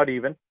 it's about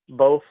even.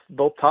 Both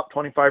top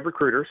 25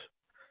 recruiters,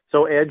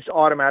 so edged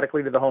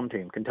automatically to the home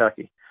team,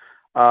 Kentucky.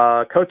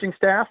 Coaching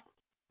staff,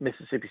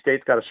 Mississippi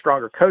State's got a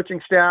stronger coaching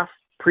staff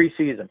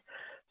preseason.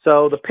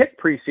 So the pick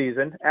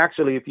preseason,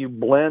 actually, if you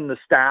blend the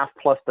staff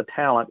plus the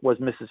talent, was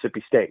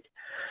Mississippi State.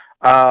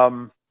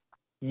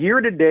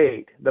 Year to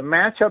date, the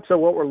matchups are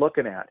what we're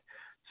looking at.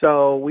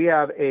 So we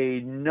have a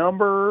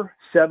number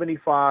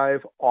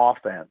 75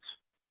 offense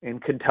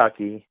in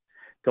Kentucky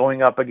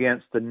going up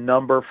against the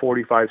number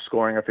 45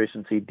 scoring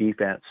efficiency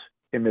defense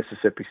in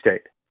Mississippi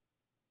State.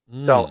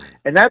 So,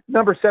 and that's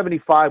number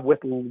 75 with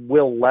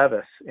Will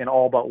Levis in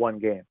all but one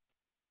game.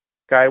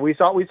 Okay, we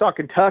saw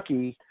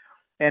Kentucky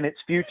and its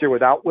future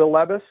without Will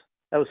Levis.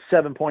 That was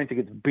 7 points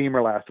against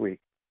Beamer last week.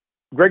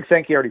 Greg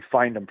Sankey already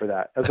fined him for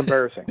that. That's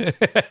embarrassing.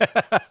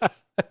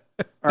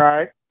 All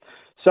right.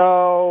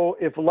 So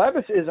if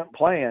Levis isn't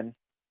playing,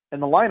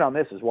 and the line on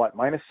this is what,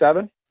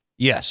 -7?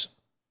 Yes.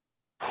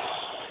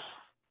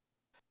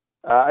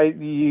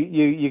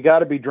 You got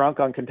to be drunk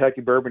on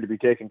Kentucky bourbon to be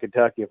taking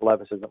Kentucky if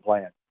Levis isn't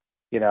playing.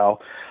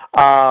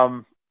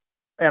 And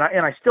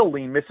I still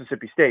lean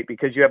Mississippi State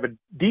because you have a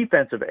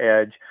defensive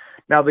edge.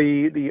 Now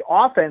the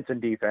offense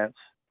and defense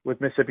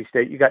with Mississippi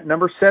State, you got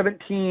number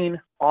 17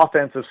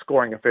 offensive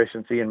scoring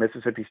efficiency in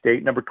Mississippi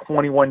State, number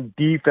 21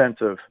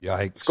 defensive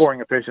scoring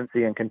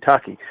efficiency in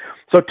Kentucky.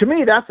 So to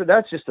me, that's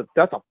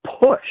a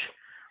push.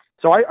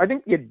 So I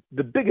think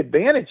the big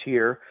advantage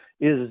here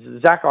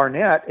is Zach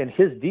Arnett and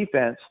his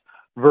defense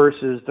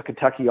versus the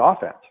Kentucky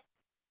offense.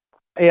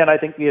 And I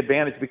think the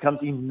advantage becomes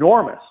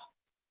enormous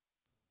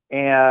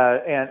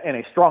and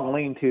a strong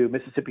lean to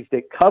Mississippi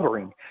State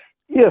covering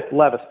if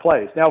Levis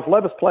plays. Now, if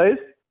Levis plays,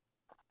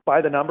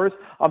 by the numbers,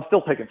 I'm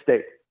still taking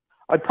State.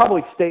 I'd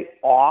probably stay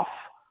off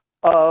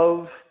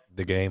of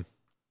the game,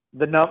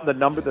 the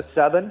number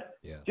 7,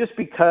 just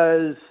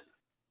because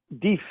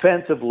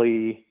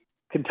defensively,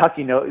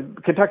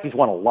 Kentucky's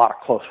won a lot of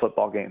close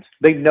football games.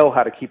 They know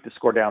how to keep the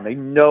score down. They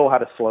know how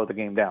to slow the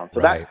game down.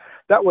 So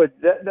that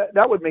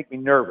would make me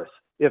nervous.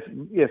 If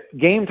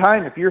game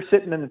time, if you're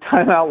sitting in the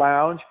timeout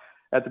lounge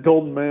at the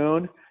Golden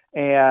Moon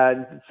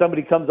and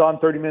somebody comes on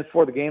 30 minutes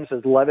before the game and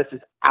says Levis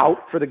is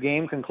out for the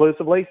game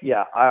conclusively,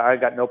 I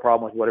got no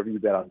problem with whatever you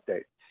bet on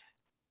State.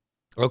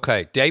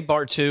 Okay, Dave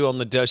Bartu on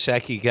the Dos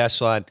Equis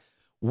guest line.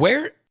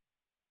 Where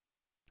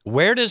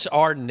does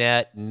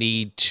Arnett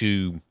need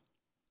to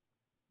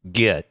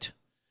get?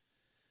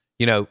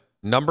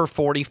 Number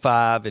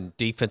 45 in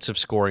defensive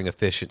scoring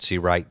efficiency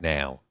right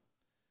now.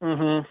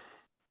 Mm-hmm.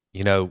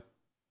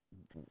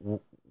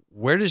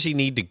 Where does he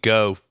need to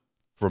go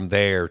from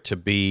there to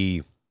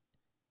be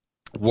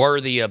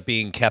worthy of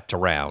being kept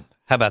around?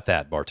 How about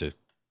that, Bartu?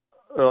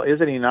 Well,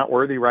 isn't he not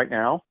worthy right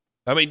now?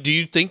 I mean, do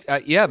you think?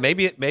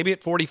 Maybe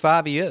at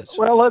 45 he is.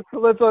 Well, let's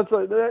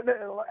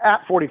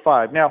at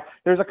 45. Now,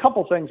 there's a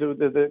couple things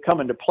that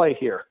come into play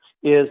here.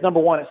 Is number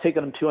one, it's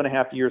taken them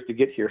 2.5 years to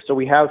get here, so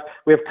we have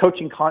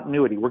coaching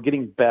continuity. We're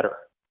getting better.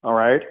 All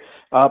right,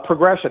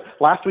 progression.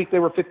 Last week they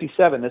were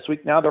 57. This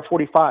week now they're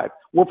 45.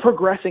 We're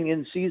progressing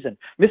in season.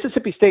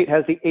 Mississippi State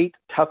has the 8th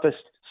toughest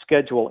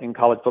schedule in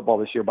college football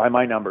this year by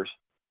my numbers.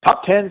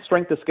 Top 10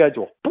 strength of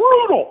schedule.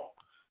 Brutal.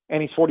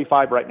 And he's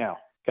 45 right now.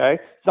 Okay?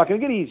 It's not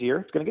going to get easier.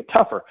 It's going to get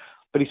tougher.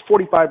 But he's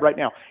 45 right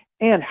now.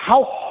 And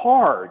how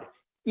hard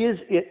is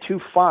it to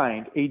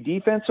find a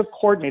defensive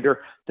coordinator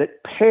that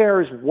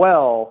pairs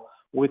well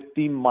with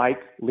the Mike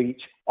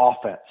Leach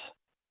offense?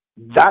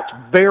 That's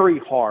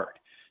very hard.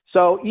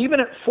 So even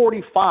at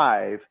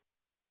 45,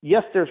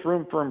 yes, there's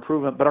room for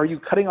improvement, but are you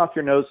cutting off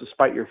your nose to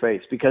spite your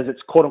face because it's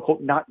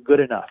quote-unquote not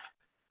good enough?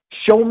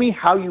 Show me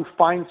how you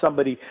find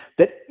somebody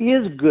that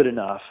is good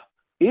enough,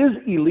 is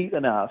elite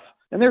enough,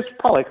 and there's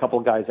probably a couple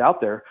of guys out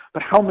there,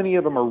 but how many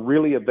of them are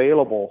really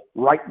available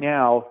right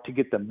now to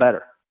get them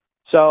better?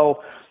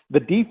 So the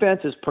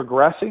defense is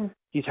progressing.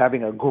 He's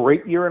having a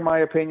great year, in my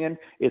opinion.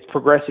 It's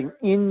progressing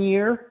in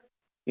year.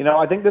 You know,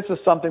 I think this is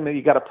something that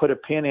you got to put a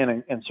pin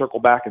in and circle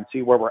back and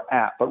see where we're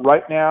at. But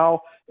right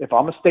now, if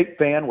I'm a State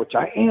fan, which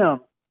I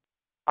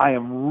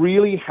am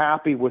really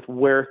happy with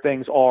where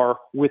things are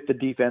with the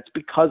defense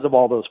because of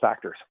all those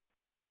factors.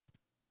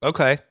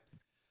 Okay.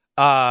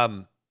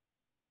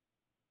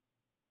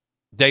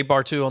 Dave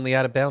Bartu on the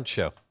Out of Bounds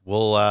show.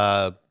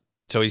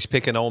 So he's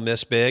picking Ole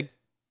Miss big.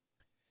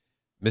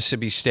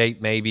 Mississippi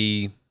State,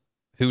 maybe,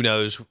 who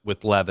knows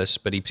with Levis,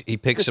 but he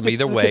picks them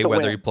either way,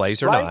 whether he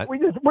plays or not. We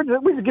just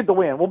get the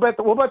win. We'll bet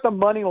the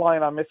money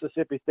line on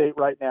Mississippi State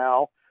right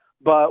now,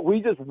 but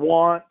we just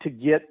want to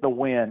get the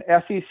win.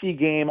 SEC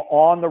game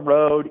on the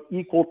road,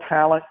 equal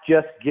talent.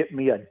 Just get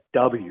me a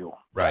W.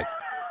 Right.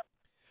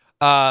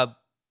 I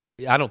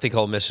don't think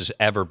Ole Miss has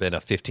ever been a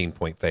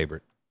 15-point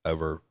favorite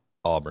over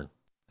Auburn.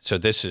 So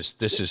this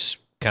is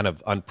kind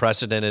of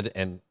unprecedented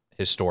and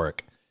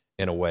historic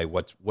in a way.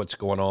 What's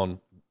going on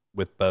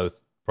with both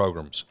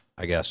programs,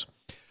 I guess.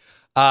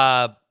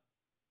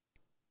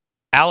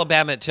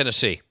 Alabama at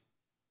Tennessee.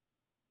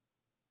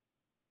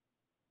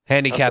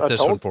 Handicap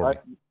this one for me.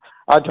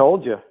 I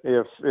told you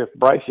if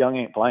Bryce Young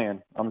ain't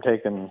playing, I'm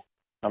taking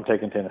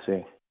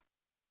Tennessee.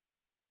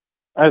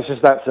 It's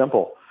just that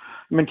simple.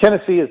 I mean,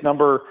 Tennessee is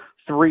number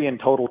 3 in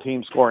total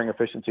team scoring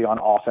efficiency on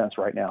offense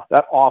right now.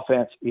 That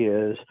offense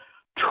is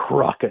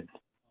trucking.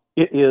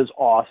 It is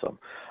awesome.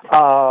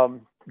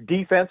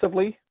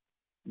 Defensively,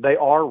 they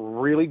are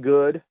really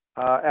good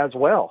as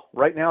well.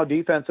 Right now,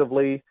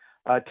 defensively,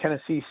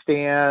 Tennessee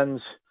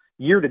stands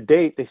year to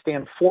date. They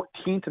stand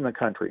 14th in the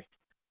country.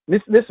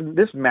 This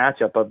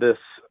matchup of this,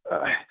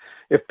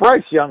 if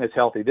Bryce Young is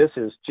healthy, this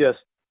is just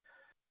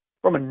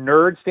from a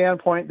nerd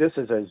standpoint. This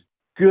is as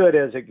good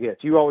as it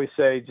gets. You always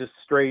say just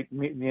straight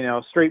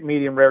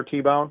medium rare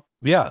T-bone.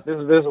 Yeah. This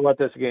is what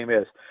this game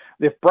is.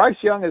 If Bryce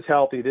Young is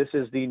healthy, this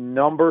is the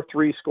number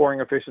 3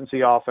 scoring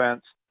efficiency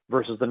offense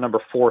versus the number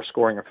 4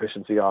 scoring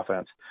efficiency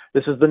offense.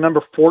 This is the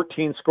number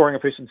 14 scoring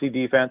efficiency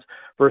defense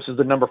versus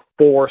the number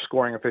 4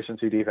 scoring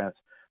efficiency defense.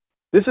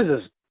 This is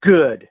as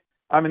good.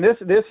 I mean, this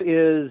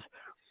is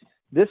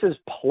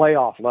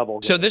playoff level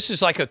game. So this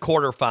is like a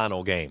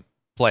quarterfinal game,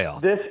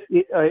 playoff. This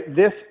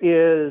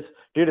is,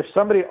 dude. If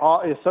somebody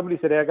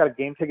said, "Hey, I got a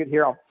game ticket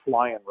here," I'm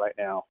flying right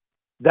now.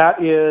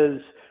 That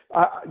is,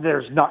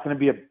 there's not going to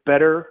be a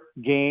better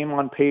game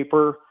on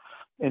paper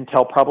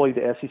until probably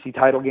the SEC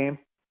title game.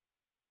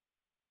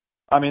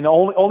 I mean, the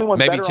only one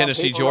maybe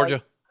Tennessee,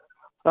 Georgia.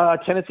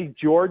 Tennessee,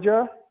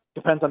 Georgia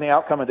depends on the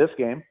outcome of this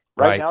game.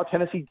 Right now,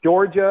 Tennessee,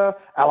 Georgia,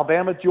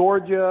 Alabama,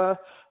 Georgia,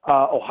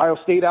 Ohio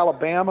State,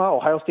 Alabama,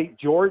 Ohio State,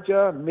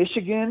 Georgia,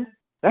 Michigan.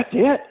 That's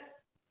it.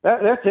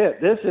 That's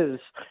it.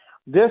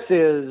 This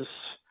is.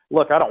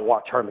 Look, I don't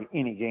watch hardly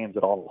any games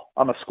at all.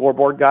 I'm a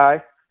scoreboard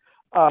guy.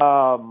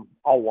 I'll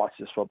watch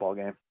this football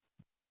game.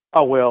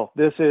 I will.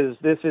 This is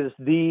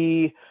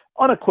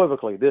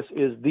unequivocally, this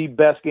is the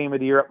best game of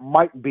the year. It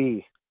might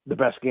be the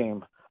best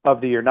game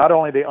of the year. Not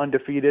only are they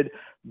undefeated,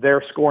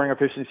 their scoring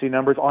efficiency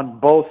numbers on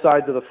both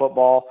sides of the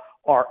football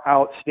are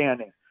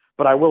outstanding.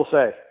 But I will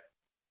say,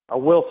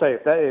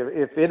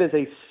 if it is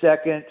a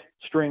second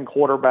string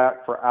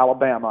quarterback for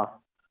Alabama,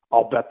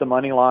 I'll bet the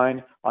money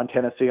line on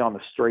Tennessee on the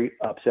straight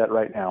upset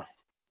right now.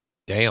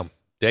 Damn.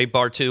 Dave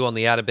Bartu on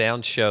the Out of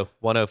Bounds show,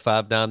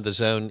 105.9 The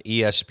Zone,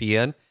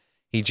 ESPN.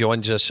 He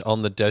joins us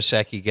on the Dos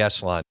Equis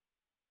guest line.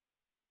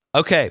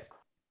 Okay.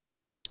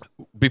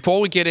 Before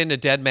we get into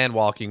Dead Man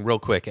Walking, real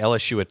quick,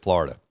 LSU at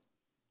Florida.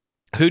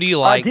 Who do you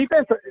like?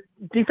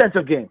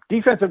 Defensive game.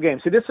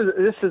 So this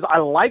is. I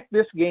like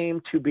this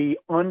game to be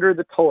under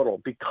the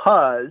total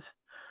because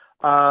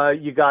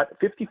you got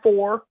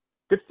 54th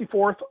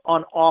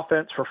on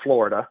offense for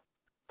Florida,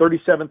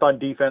 37th on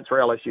defense for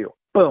LSU.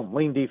 Boom,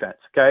 lean defense.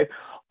 Okay.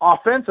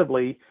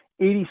 Offensively,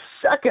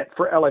 82nd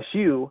for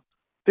LSU,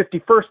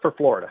 51st for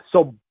Florida.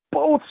 So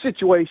both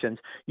situations,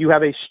 you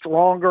have a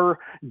stronger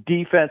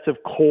defensive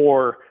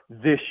core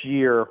this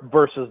year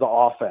versus the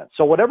offense.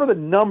 So whatever the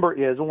number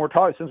is,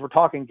 since we're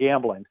talking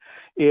gambling,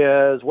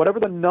 is whatever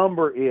the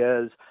number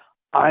is,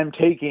 I'm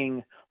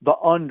taking the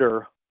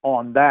under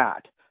on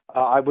that.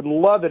 I would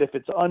love it if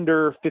it's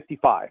under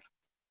 55.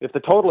 If the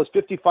total is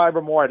 55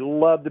 or more, I'd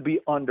love to be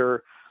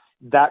under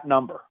that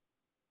number.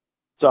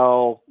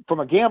 So from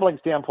a gambling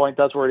standpoint,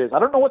 that's where it is. I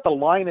don't know what the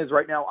line is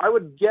right now. I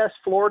would guess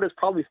Florida's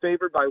probably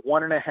favored by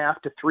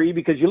 1.5 to 3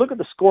 because you look at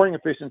the scoring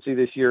efficiency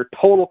this year,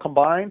 total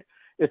combined,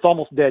 it's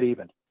almost dead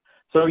even.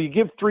 So you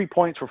give 3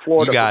 points for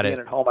Florida for being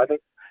at home. I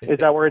think is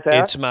that where it's at?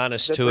 It's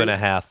minus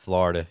 2.5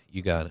 Florida.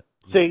 You got it.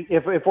 See,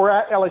 if we're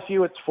at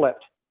LSU, it's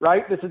flipped,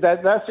 right?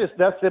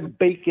 That's them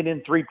baking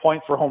in 3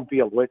 points for home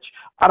field, which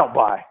I don't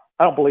buy.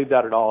 I don't believe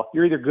that at all.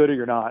 You're either good or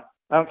you're not.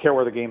 I don't care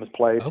where the game is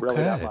played, really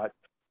that much.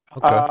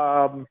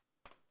 Okay.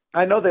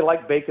 I know they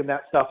like baking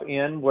that stuff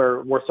in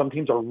where some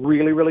teams are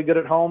really, really good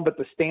at home, but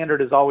the standard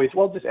is always,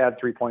 well, just add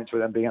 3 points for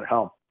them being at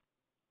home.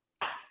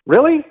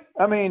 Really?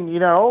 I mean,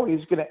 he's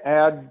going to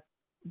add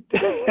 –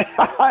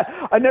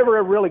 I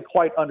never really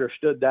quite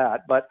understood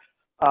that, but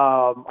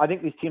I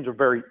think these teams are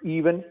very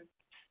even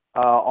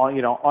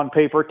on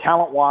paper.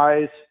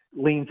 Talent-wise,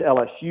 leans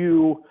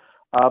LSU,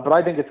 but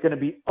I think it's going to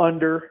be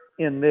under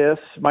in this.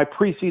 My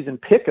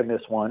preseason pick in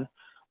this one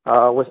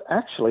was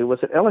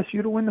it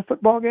LSU to win the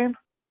football game?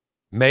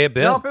 May have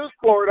been. No, it was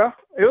Florida.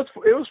 It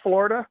was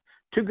Florida.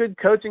 Two good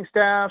coaching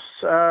staffs.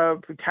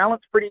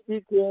 Talent's pretty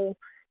equal.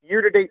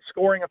 Year-to-date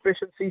scoring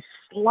efficiency,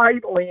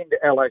 slight lean to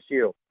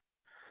LSU.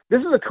 This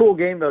is a cool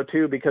game, though,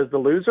 too, because the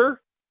loser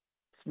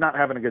is not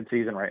having a good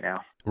season right now.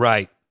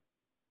 Right.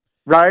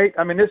 Right?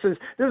 I mean, this is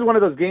one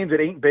of those games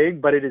that ain't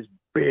big, but it is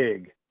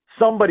big.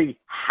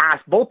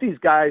 Both these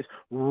guys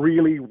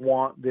really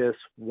want this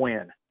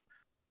win.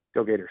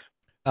 Go Gators.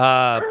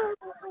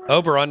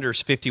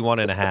 Over-under's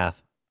 51.5.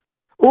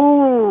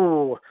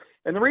 Ooh.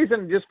 And the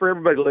reason, just for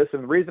everybody to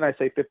listen, the reason I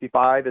say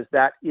 55 is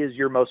that is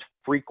your most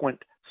frequent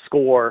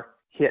score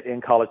hit in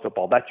college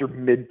football. That's your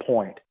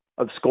midpoint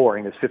of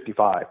scoring is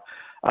 55.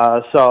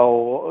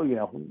 So,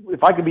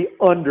 if I could be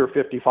under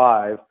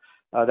 55,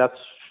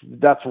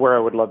 that's where I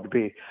would love to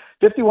be.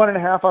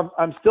 51.5,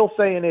 I'm still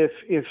saying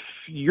if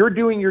you're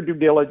doing your due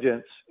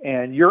diligence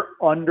and you're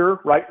under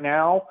right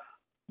now,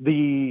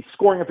 the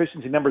scoring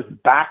efficiency numbers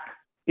back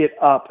it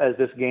up as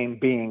this game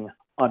being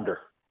under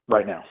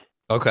right now.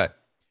 Okay.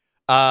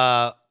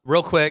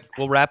 Real quick,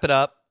 we'll wrap it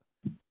up.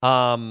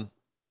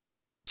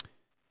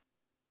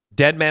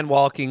 Dead Man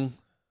Walking,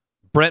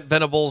 Brent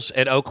Venables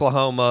at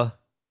Oklahoma.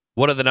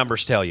 What do the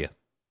numbers tell you?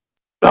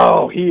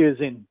 Oh, he is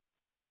in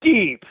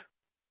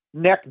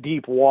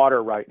neck-deep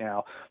water right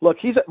now. Look,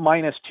 he's at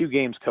 -2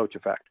 games coach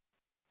effect.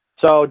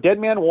 So Dead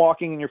Man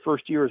Walking in your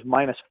first year is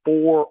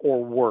 -4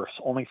 or worse.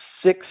 Only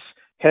 6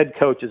 head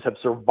coaches have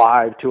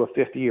survived to a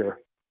 5th year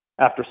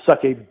after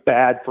such a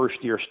bad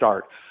first-year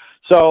start.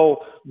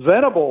 So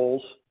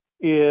Venables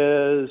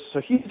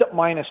he's at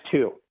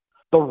 -2.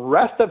 The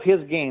rest of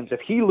his games,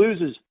 if he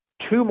loses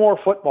 2 more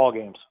football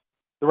games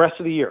the rest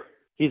of the year,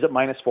 he's at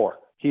 -4.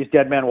 He's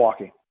Dead Man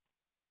Walking.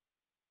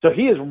 So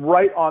he is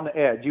right on the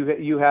edge.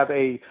 You have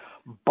a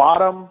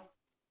bottom.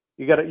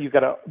 You got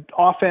a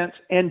offense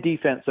and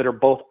defense that are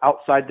both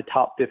outside the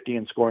top 50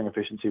 in scoring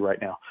efficiency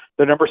right now.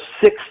 They're number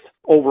 6th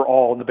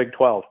overall in the Big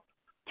 12.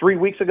 3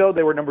 weeks ago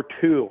they were number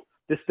 2.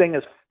 This thing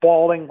is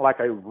falling like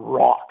a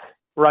rock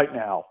right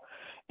now.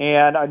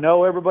 And I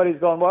know everybody's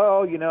going,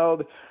 well,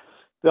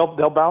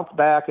 they'll bounce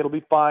back. It'll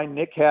be fine.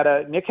 Nick had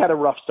a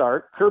rough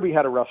start. Kirby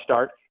had a rough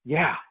start.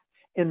 Yeah,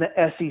 in the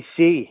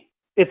SEC,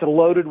 it's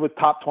loaded with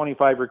top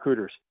 25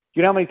 recruiters. Do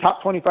you know how many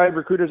top 25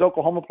 recruiters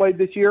Oklahoma played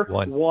this year?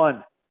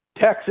 One.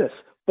 Texas,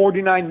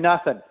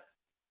 49-0.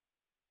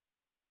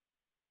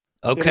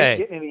 Okay.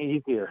 It ain't getting any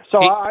easier. So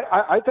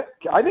I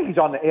think he's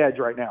on the edge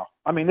right now.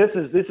 I mean, this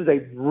is a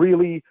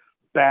really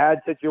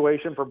bad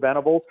situation for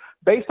Venables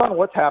based on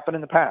what's happened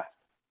in the past.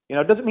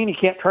 It doesn't mean he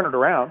can't turn it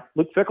around.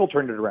 Luke Fickell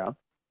turned it around.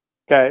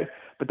 Okay.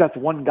 But that's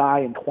one guy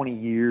in 20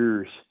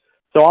 years.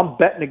 So I'm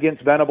betting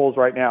against Venables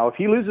right now. If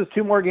he loses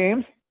 2 more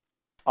games,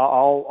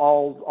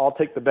 I'll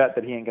take the bet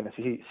that he ain't going to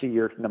see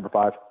year number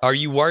 5. Are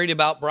you worried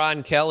about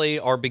Brian Kelly,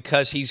 or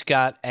because he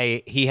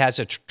has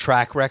a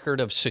track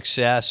record of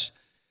success,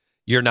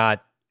 you're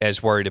not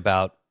as worried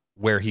about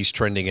where he's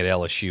trending at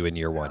LSU in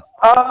year 1?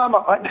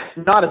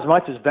 Not as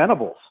much as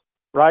Venables,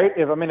 right?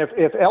 If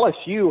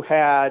LSU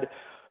had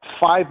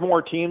 5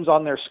 more teams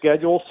on their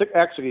schedule,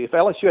 if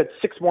LSU had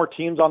 6 more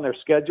teams on their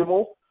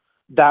schedule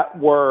that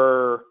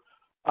were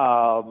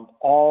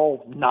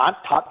all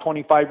not top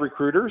 25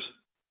 recruiters,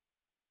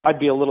 I'd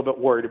be a little bit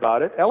worried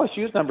about it.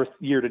 LSU's numbers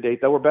year to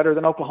date, though, were better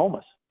than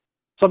Oklahoma's.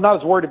 So I'm not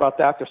as worried about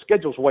that. Their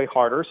schedule's way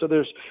harder, so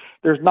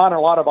there's not a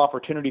lot of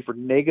opportunity for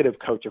negative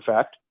coach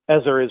effect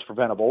as there is for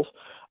Venables.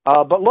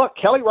 But look,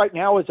 Kelly right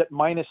now is at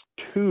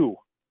 -2.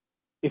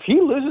 If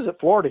he loses at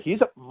Florida,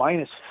 he's at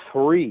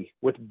 -3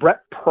 with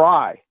Brett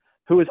Pry,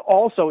 who is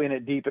also in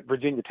it deep at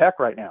Virginia Tech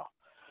right now.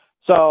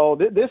 So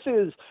this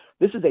is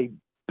a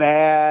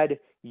bad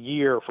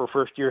year for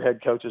first-year head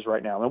coaches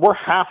right now. I mean, we're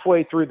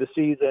halfway through the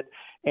season,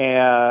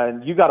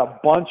 and you got a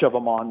bunch of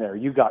them on there.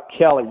 You got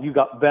Kelly, you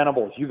got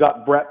Venables, you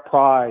got Brett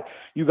Pry,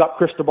 you got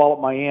Cristobal at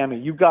Miami.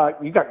 You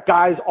got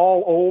guys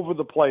all over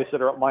the place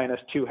that are at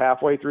 -2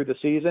 halfway through the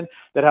season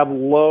that have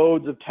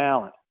loads of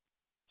talent.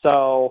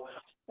 So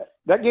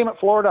that game at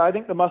Florida, I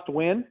think the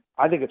must-win.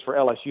 I think it's for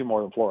LSU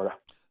more than Florida.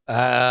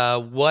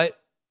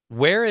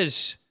 Where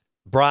is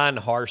Brian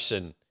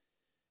Harsin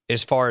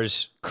as far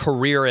as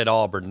career at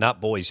Auburn, not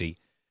Boise?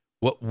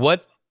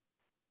 What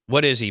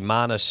is he,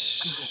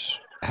 minus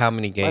how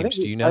many games?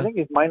 Do you know? I think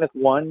he's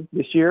 -1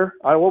 this year.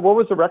 What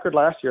was the record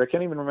last year? I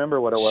can't even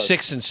remember what it was.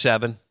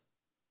 6-7.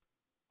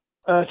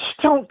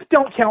 Don't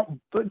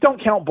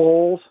count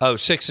bowls. Oh,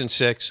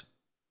 6-6.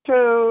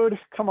 Dude,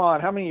 come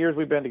on! How many years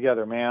we've been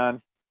together,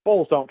 man?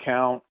 Bowls don't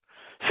count.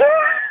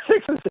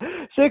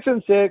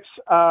 6-6.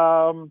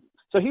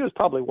 So he was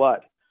probably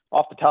what?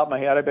 Off the top of my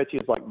head, I bet you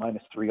he was like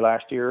 -3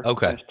 last year.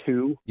 Okay.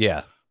 -2.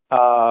 Yeah.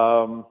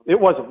 It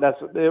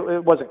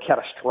wasn't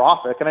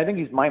catastrophic, and I think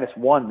he's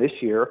 -1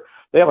 this year.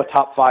 They have a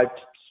top 5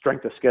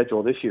 strength of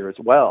schedule this year as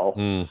well.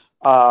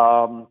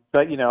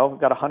 But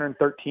got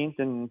 113th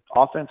in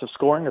offensive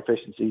scoring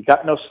efficiency. You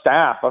got no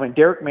staff. I mean,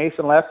 Derek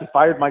Mason left. He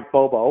fired Mike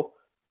Bobo.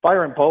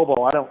 Firing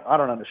Bobo, I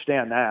don't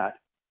understand that.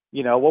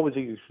 What was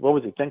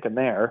he thinking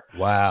there?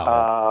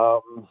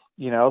 Wow.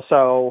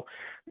 So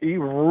he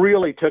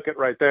really took it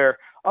right there.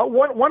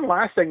 One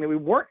last thing that we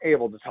weren't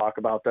able to talk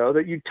about, though,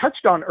 that you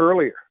touched on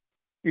earlier.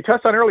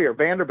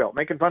 Vanderbilt,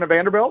 making fun of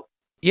Vanderbilt.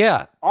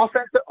 Yeah.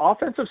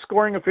 Offensive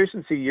scoring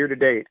efficiency year to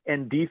date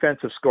and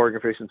defensive scoring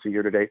efficiency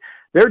year to date.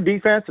 Their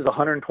defense is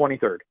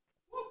 123rd.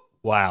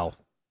 Wow.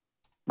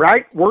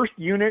 Right? Worst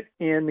unit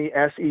in the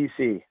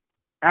SEC.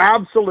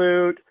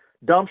 Absolute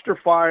dumpster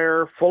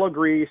fire, full of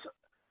grease,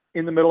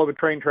 in the middle of a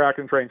train track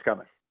and trains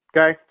coming.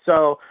 Okay?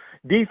 So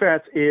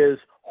defense is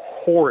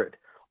horrid.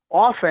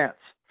 Offense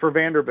for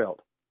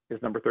Vanderbilt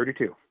is number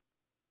 32.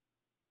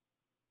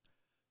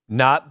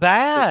 Not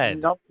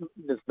bad.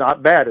 It's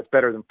not bad. It's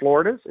better than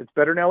Florida's. It's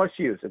better than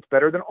LSU's. It's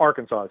better than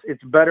Arkansas's.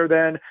 It's better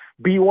than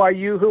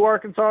BYU, who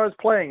Arkansas is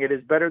playing. It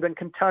is better than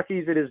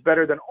Kentucky's. It is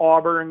better than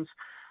Auburn's.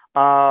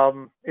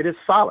 It is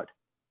solid.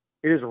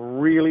 It is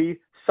really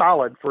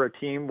solid for a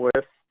team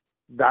with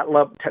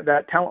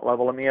that talent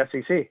level in the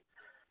SEC.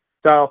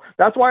 So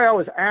that's why I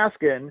was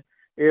asking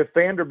if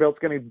Vanderbilt's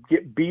going to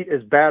get beat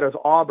as bad as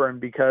Auburn,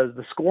 because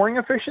the scoring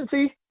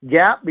efficiency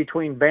gap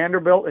between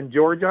Vanderbilt and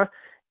Georgia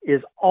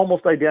is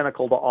almost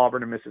identical to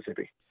Auburn and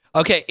Mississippi.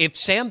 Okay, if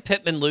Sam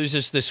Pittman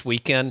loses this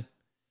weekend,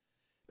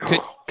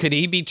 could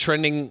he be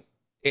trending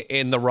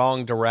in the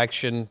wrong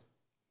direction?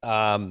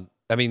 I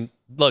mean,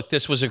 look,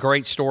 this was a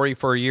great story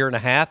for a year and a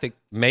half. It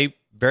may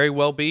very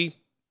well be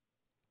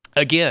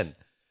again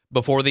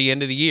before the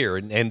end of the year,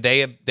 and they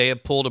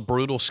have pulled a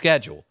brutal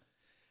schedule.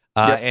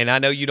 And I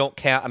know you don't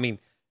count. I mean,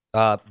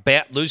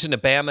 losing to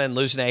Bama and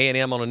losing to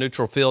A&M on a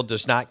neutral field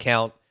does not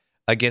count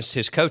against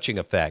his coaching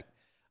effect,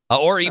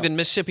 or even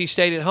Mississippi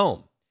State at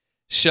home.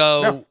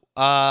 So,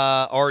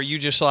 are you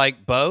just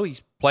like Bo?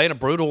 He's playing a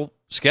brutal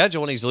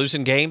schedule and he's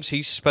losing games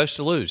he's supposed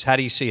to lose. How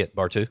do you see it,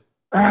 Bartu?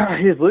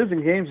 He's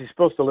losing games he's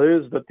supposed to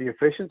lose, but the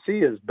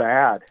efficiency is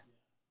bad,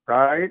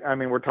 right? I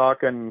mean, we're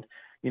talking.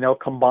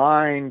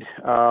 Combined,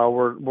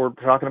 we're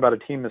talking about a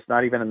team that's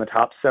not even in the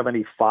top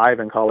 75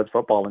 in college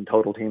football in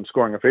total team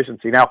scoring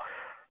efficiency. Now,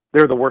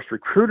 they're the worst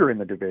recruiter in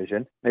the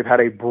division. They've had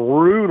a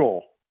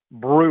brutal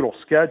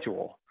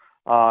schedule,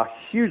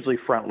 hugely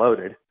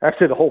front-loaded.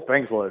 Actually, the whole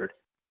thing's loaded.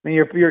 I mean,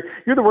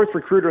 you're the worst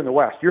recruiter in the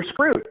West. You're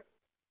screwed,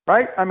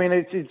 right? I mean,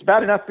 it's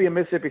bad enough being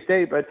Mississippi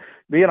State, but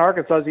being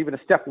Arkansas is even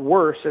a step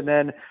worse. And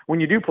then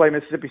when you do play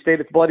Mississippi State,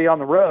 it's bloody on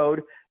the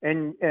road,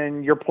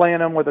 and you're playing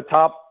them with a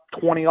top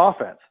 20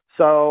 offense.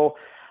 So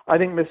I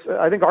think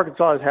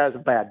Arkansas has a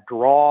bad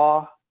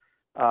draw,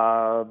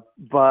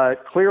 but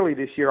clearly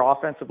this year,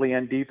 offensively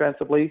and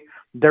defensively,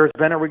 there's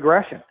been a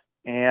regression.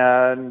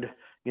 And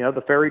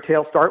the fairy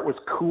tale start was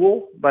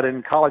cool, but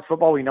in college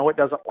football, we know it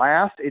doesn't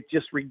last. It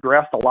just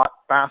regressed a lot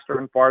faster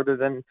and farther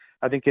than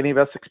I think any of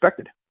us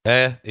expected.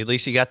 At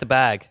least he got the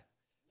bag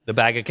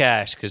of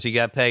cash, because he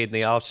got paid in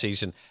the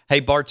offseason.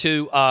 Hey,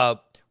 Bartu,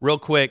 real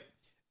quick,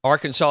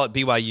 Arkansas at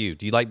BYU.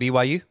 Do you like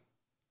BYU?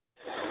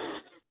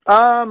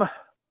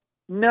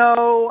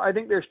 No, I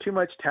think there's too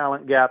much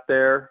talent gap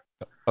there.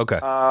 Okay.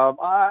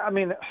 I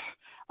mean,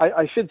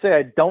 I should say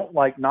I don't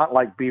not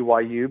like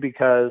BYU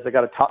because they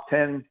got a top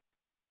 10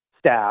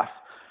 staff.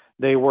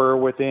 They were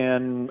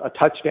within a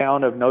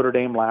touchdown of Notre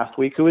Dame last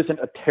week, who isn't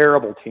a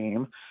terrible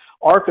team.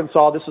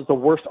 Arkansas, this is the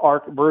worst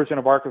version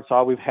of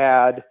Arkansas we've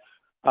had,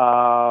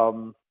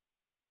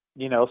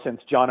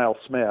 since John L.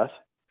 Smith.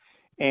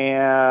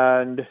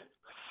 And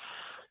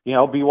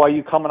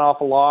BYU coming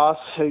off a loss.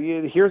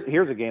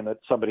 Here's a game that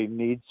somebody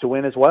needs to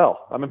win as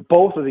well. I mean,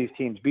 both of these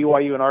teams,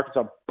 BYU and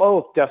Arkansas,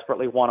 both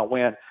desperately want to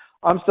win.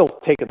 I'm still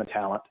taking the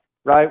talent,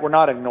 right? We're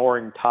not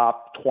ignoring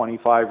top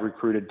 25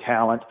 recruited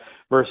talent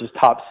versus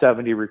top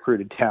 70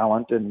 recruited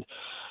talent. And,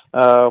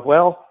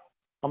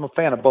 I'm a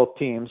fan of both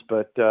teams,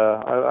 but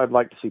I'd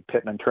like to see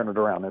Pittman turn it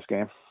around this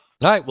game.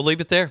 All right, we'll leave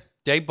it there.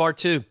 Dave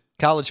Bartoo,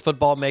 College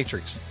Football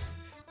Matrix.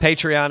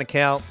 Patreon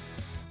account,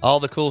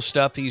 all the cool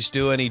stuff he's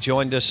doing. He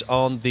joined us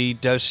on the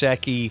Dos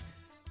Equis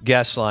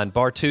guest line.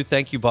 Bartoo,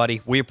 thank you,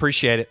 buddy. We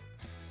appreciate it.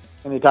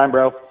 Anytime,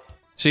 bro.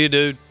 See you,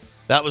 dude.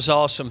 That was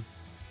awesome.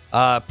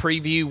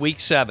 Preview Week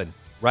 7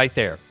 right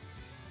there.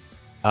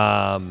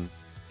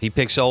 He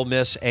picks Ole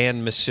Miss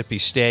and Mississippi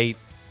State,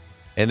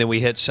 and then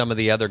we hit some of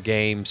the other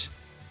games.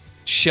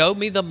 Show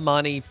Me the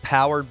Money,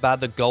 powered by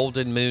the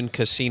Golden Moon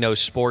Casino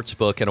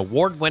Sportsbook, an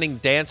award-winning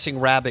Dancing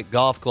Rabbit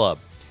Golf Club.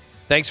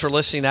 Thanks for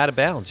listening Out of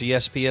Bounds,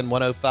 ESPN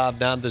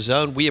 105.9 The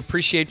Zone. We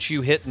appreciate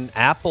you hitting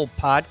Apple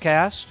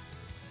Podcast.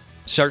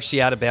 Search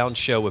the Out of Bounds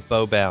Show with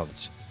Bo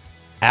Bounds.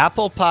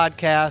 Apple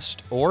Podcast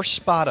or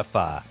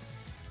Spotify.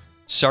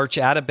 Search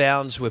Out of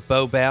Bounds with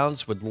Bo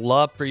Bounds. Would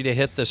love for you to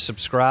hit the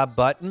subscribe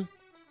button.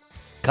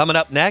 Coming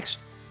up next,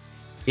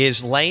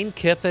 is Lane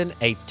Kiffin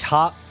a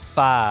top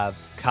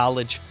 5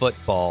 college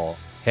football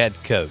head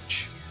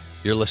coach?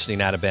 You're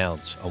listening Out of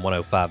Bounds on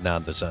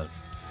 105.9 The Zone.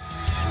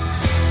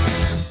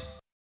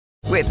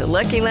 With the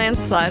Lucky Land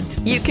Slots,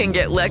 you can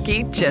get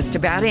lucky just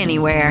about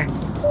anywhere.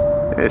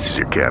 This is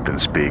your captain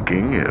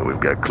speaking. We've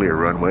got clear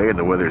runway and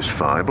the weather's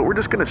fine, but we're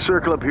just going to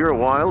circle up here a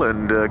while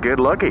and get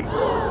lucky.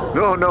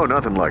 No,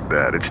 nothing like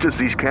that. It's just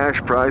these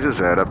cash prizes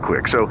add up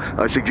quick. So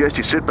I suggest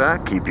you sit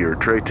back, keep your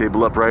tray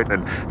table upright,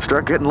 and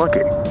start getting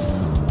lucky.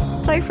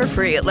 Play for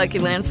free at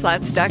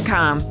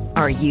LuckyLandSlots.com.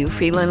 Are you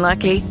feeling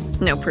lucky?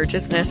 No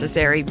purchase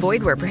necessary.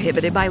 Void where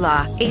prohibited by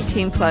law.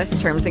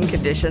 18+ terms and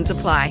conditions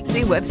apply.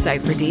 See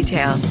website for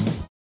details.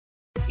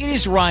 It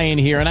is Ryan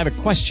here, and I have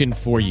a question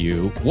for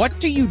you. What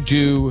do you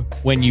do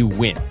when you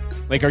win?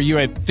 Like, are you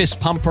a fist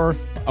pumper,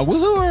 a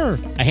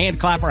woohooer, a hand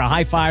clapper, a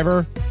high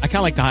fiver? I kind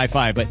of like the high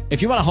five, but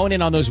if you want to hone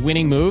in on those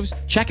winning moves,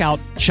 check out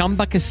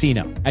Chumba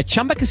Casino. At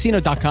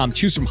ChumbaCasino.com,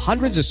 choose from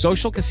hundreds of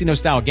social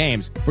casino-style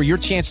games for your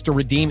chance to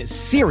redeem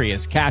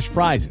serious cash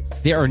prizes.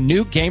 There are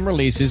new game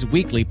releases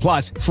weekly,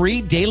 plus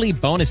free daily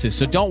bonuses,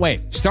 so don't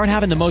wait. Start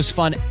having the most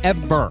fun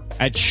ever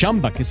at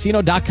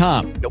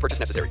ChumbaCasino.com. No purchase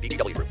necessary.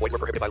 VGW Group. Void where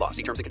prohibited by law.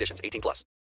 See terms and conditions. 18+.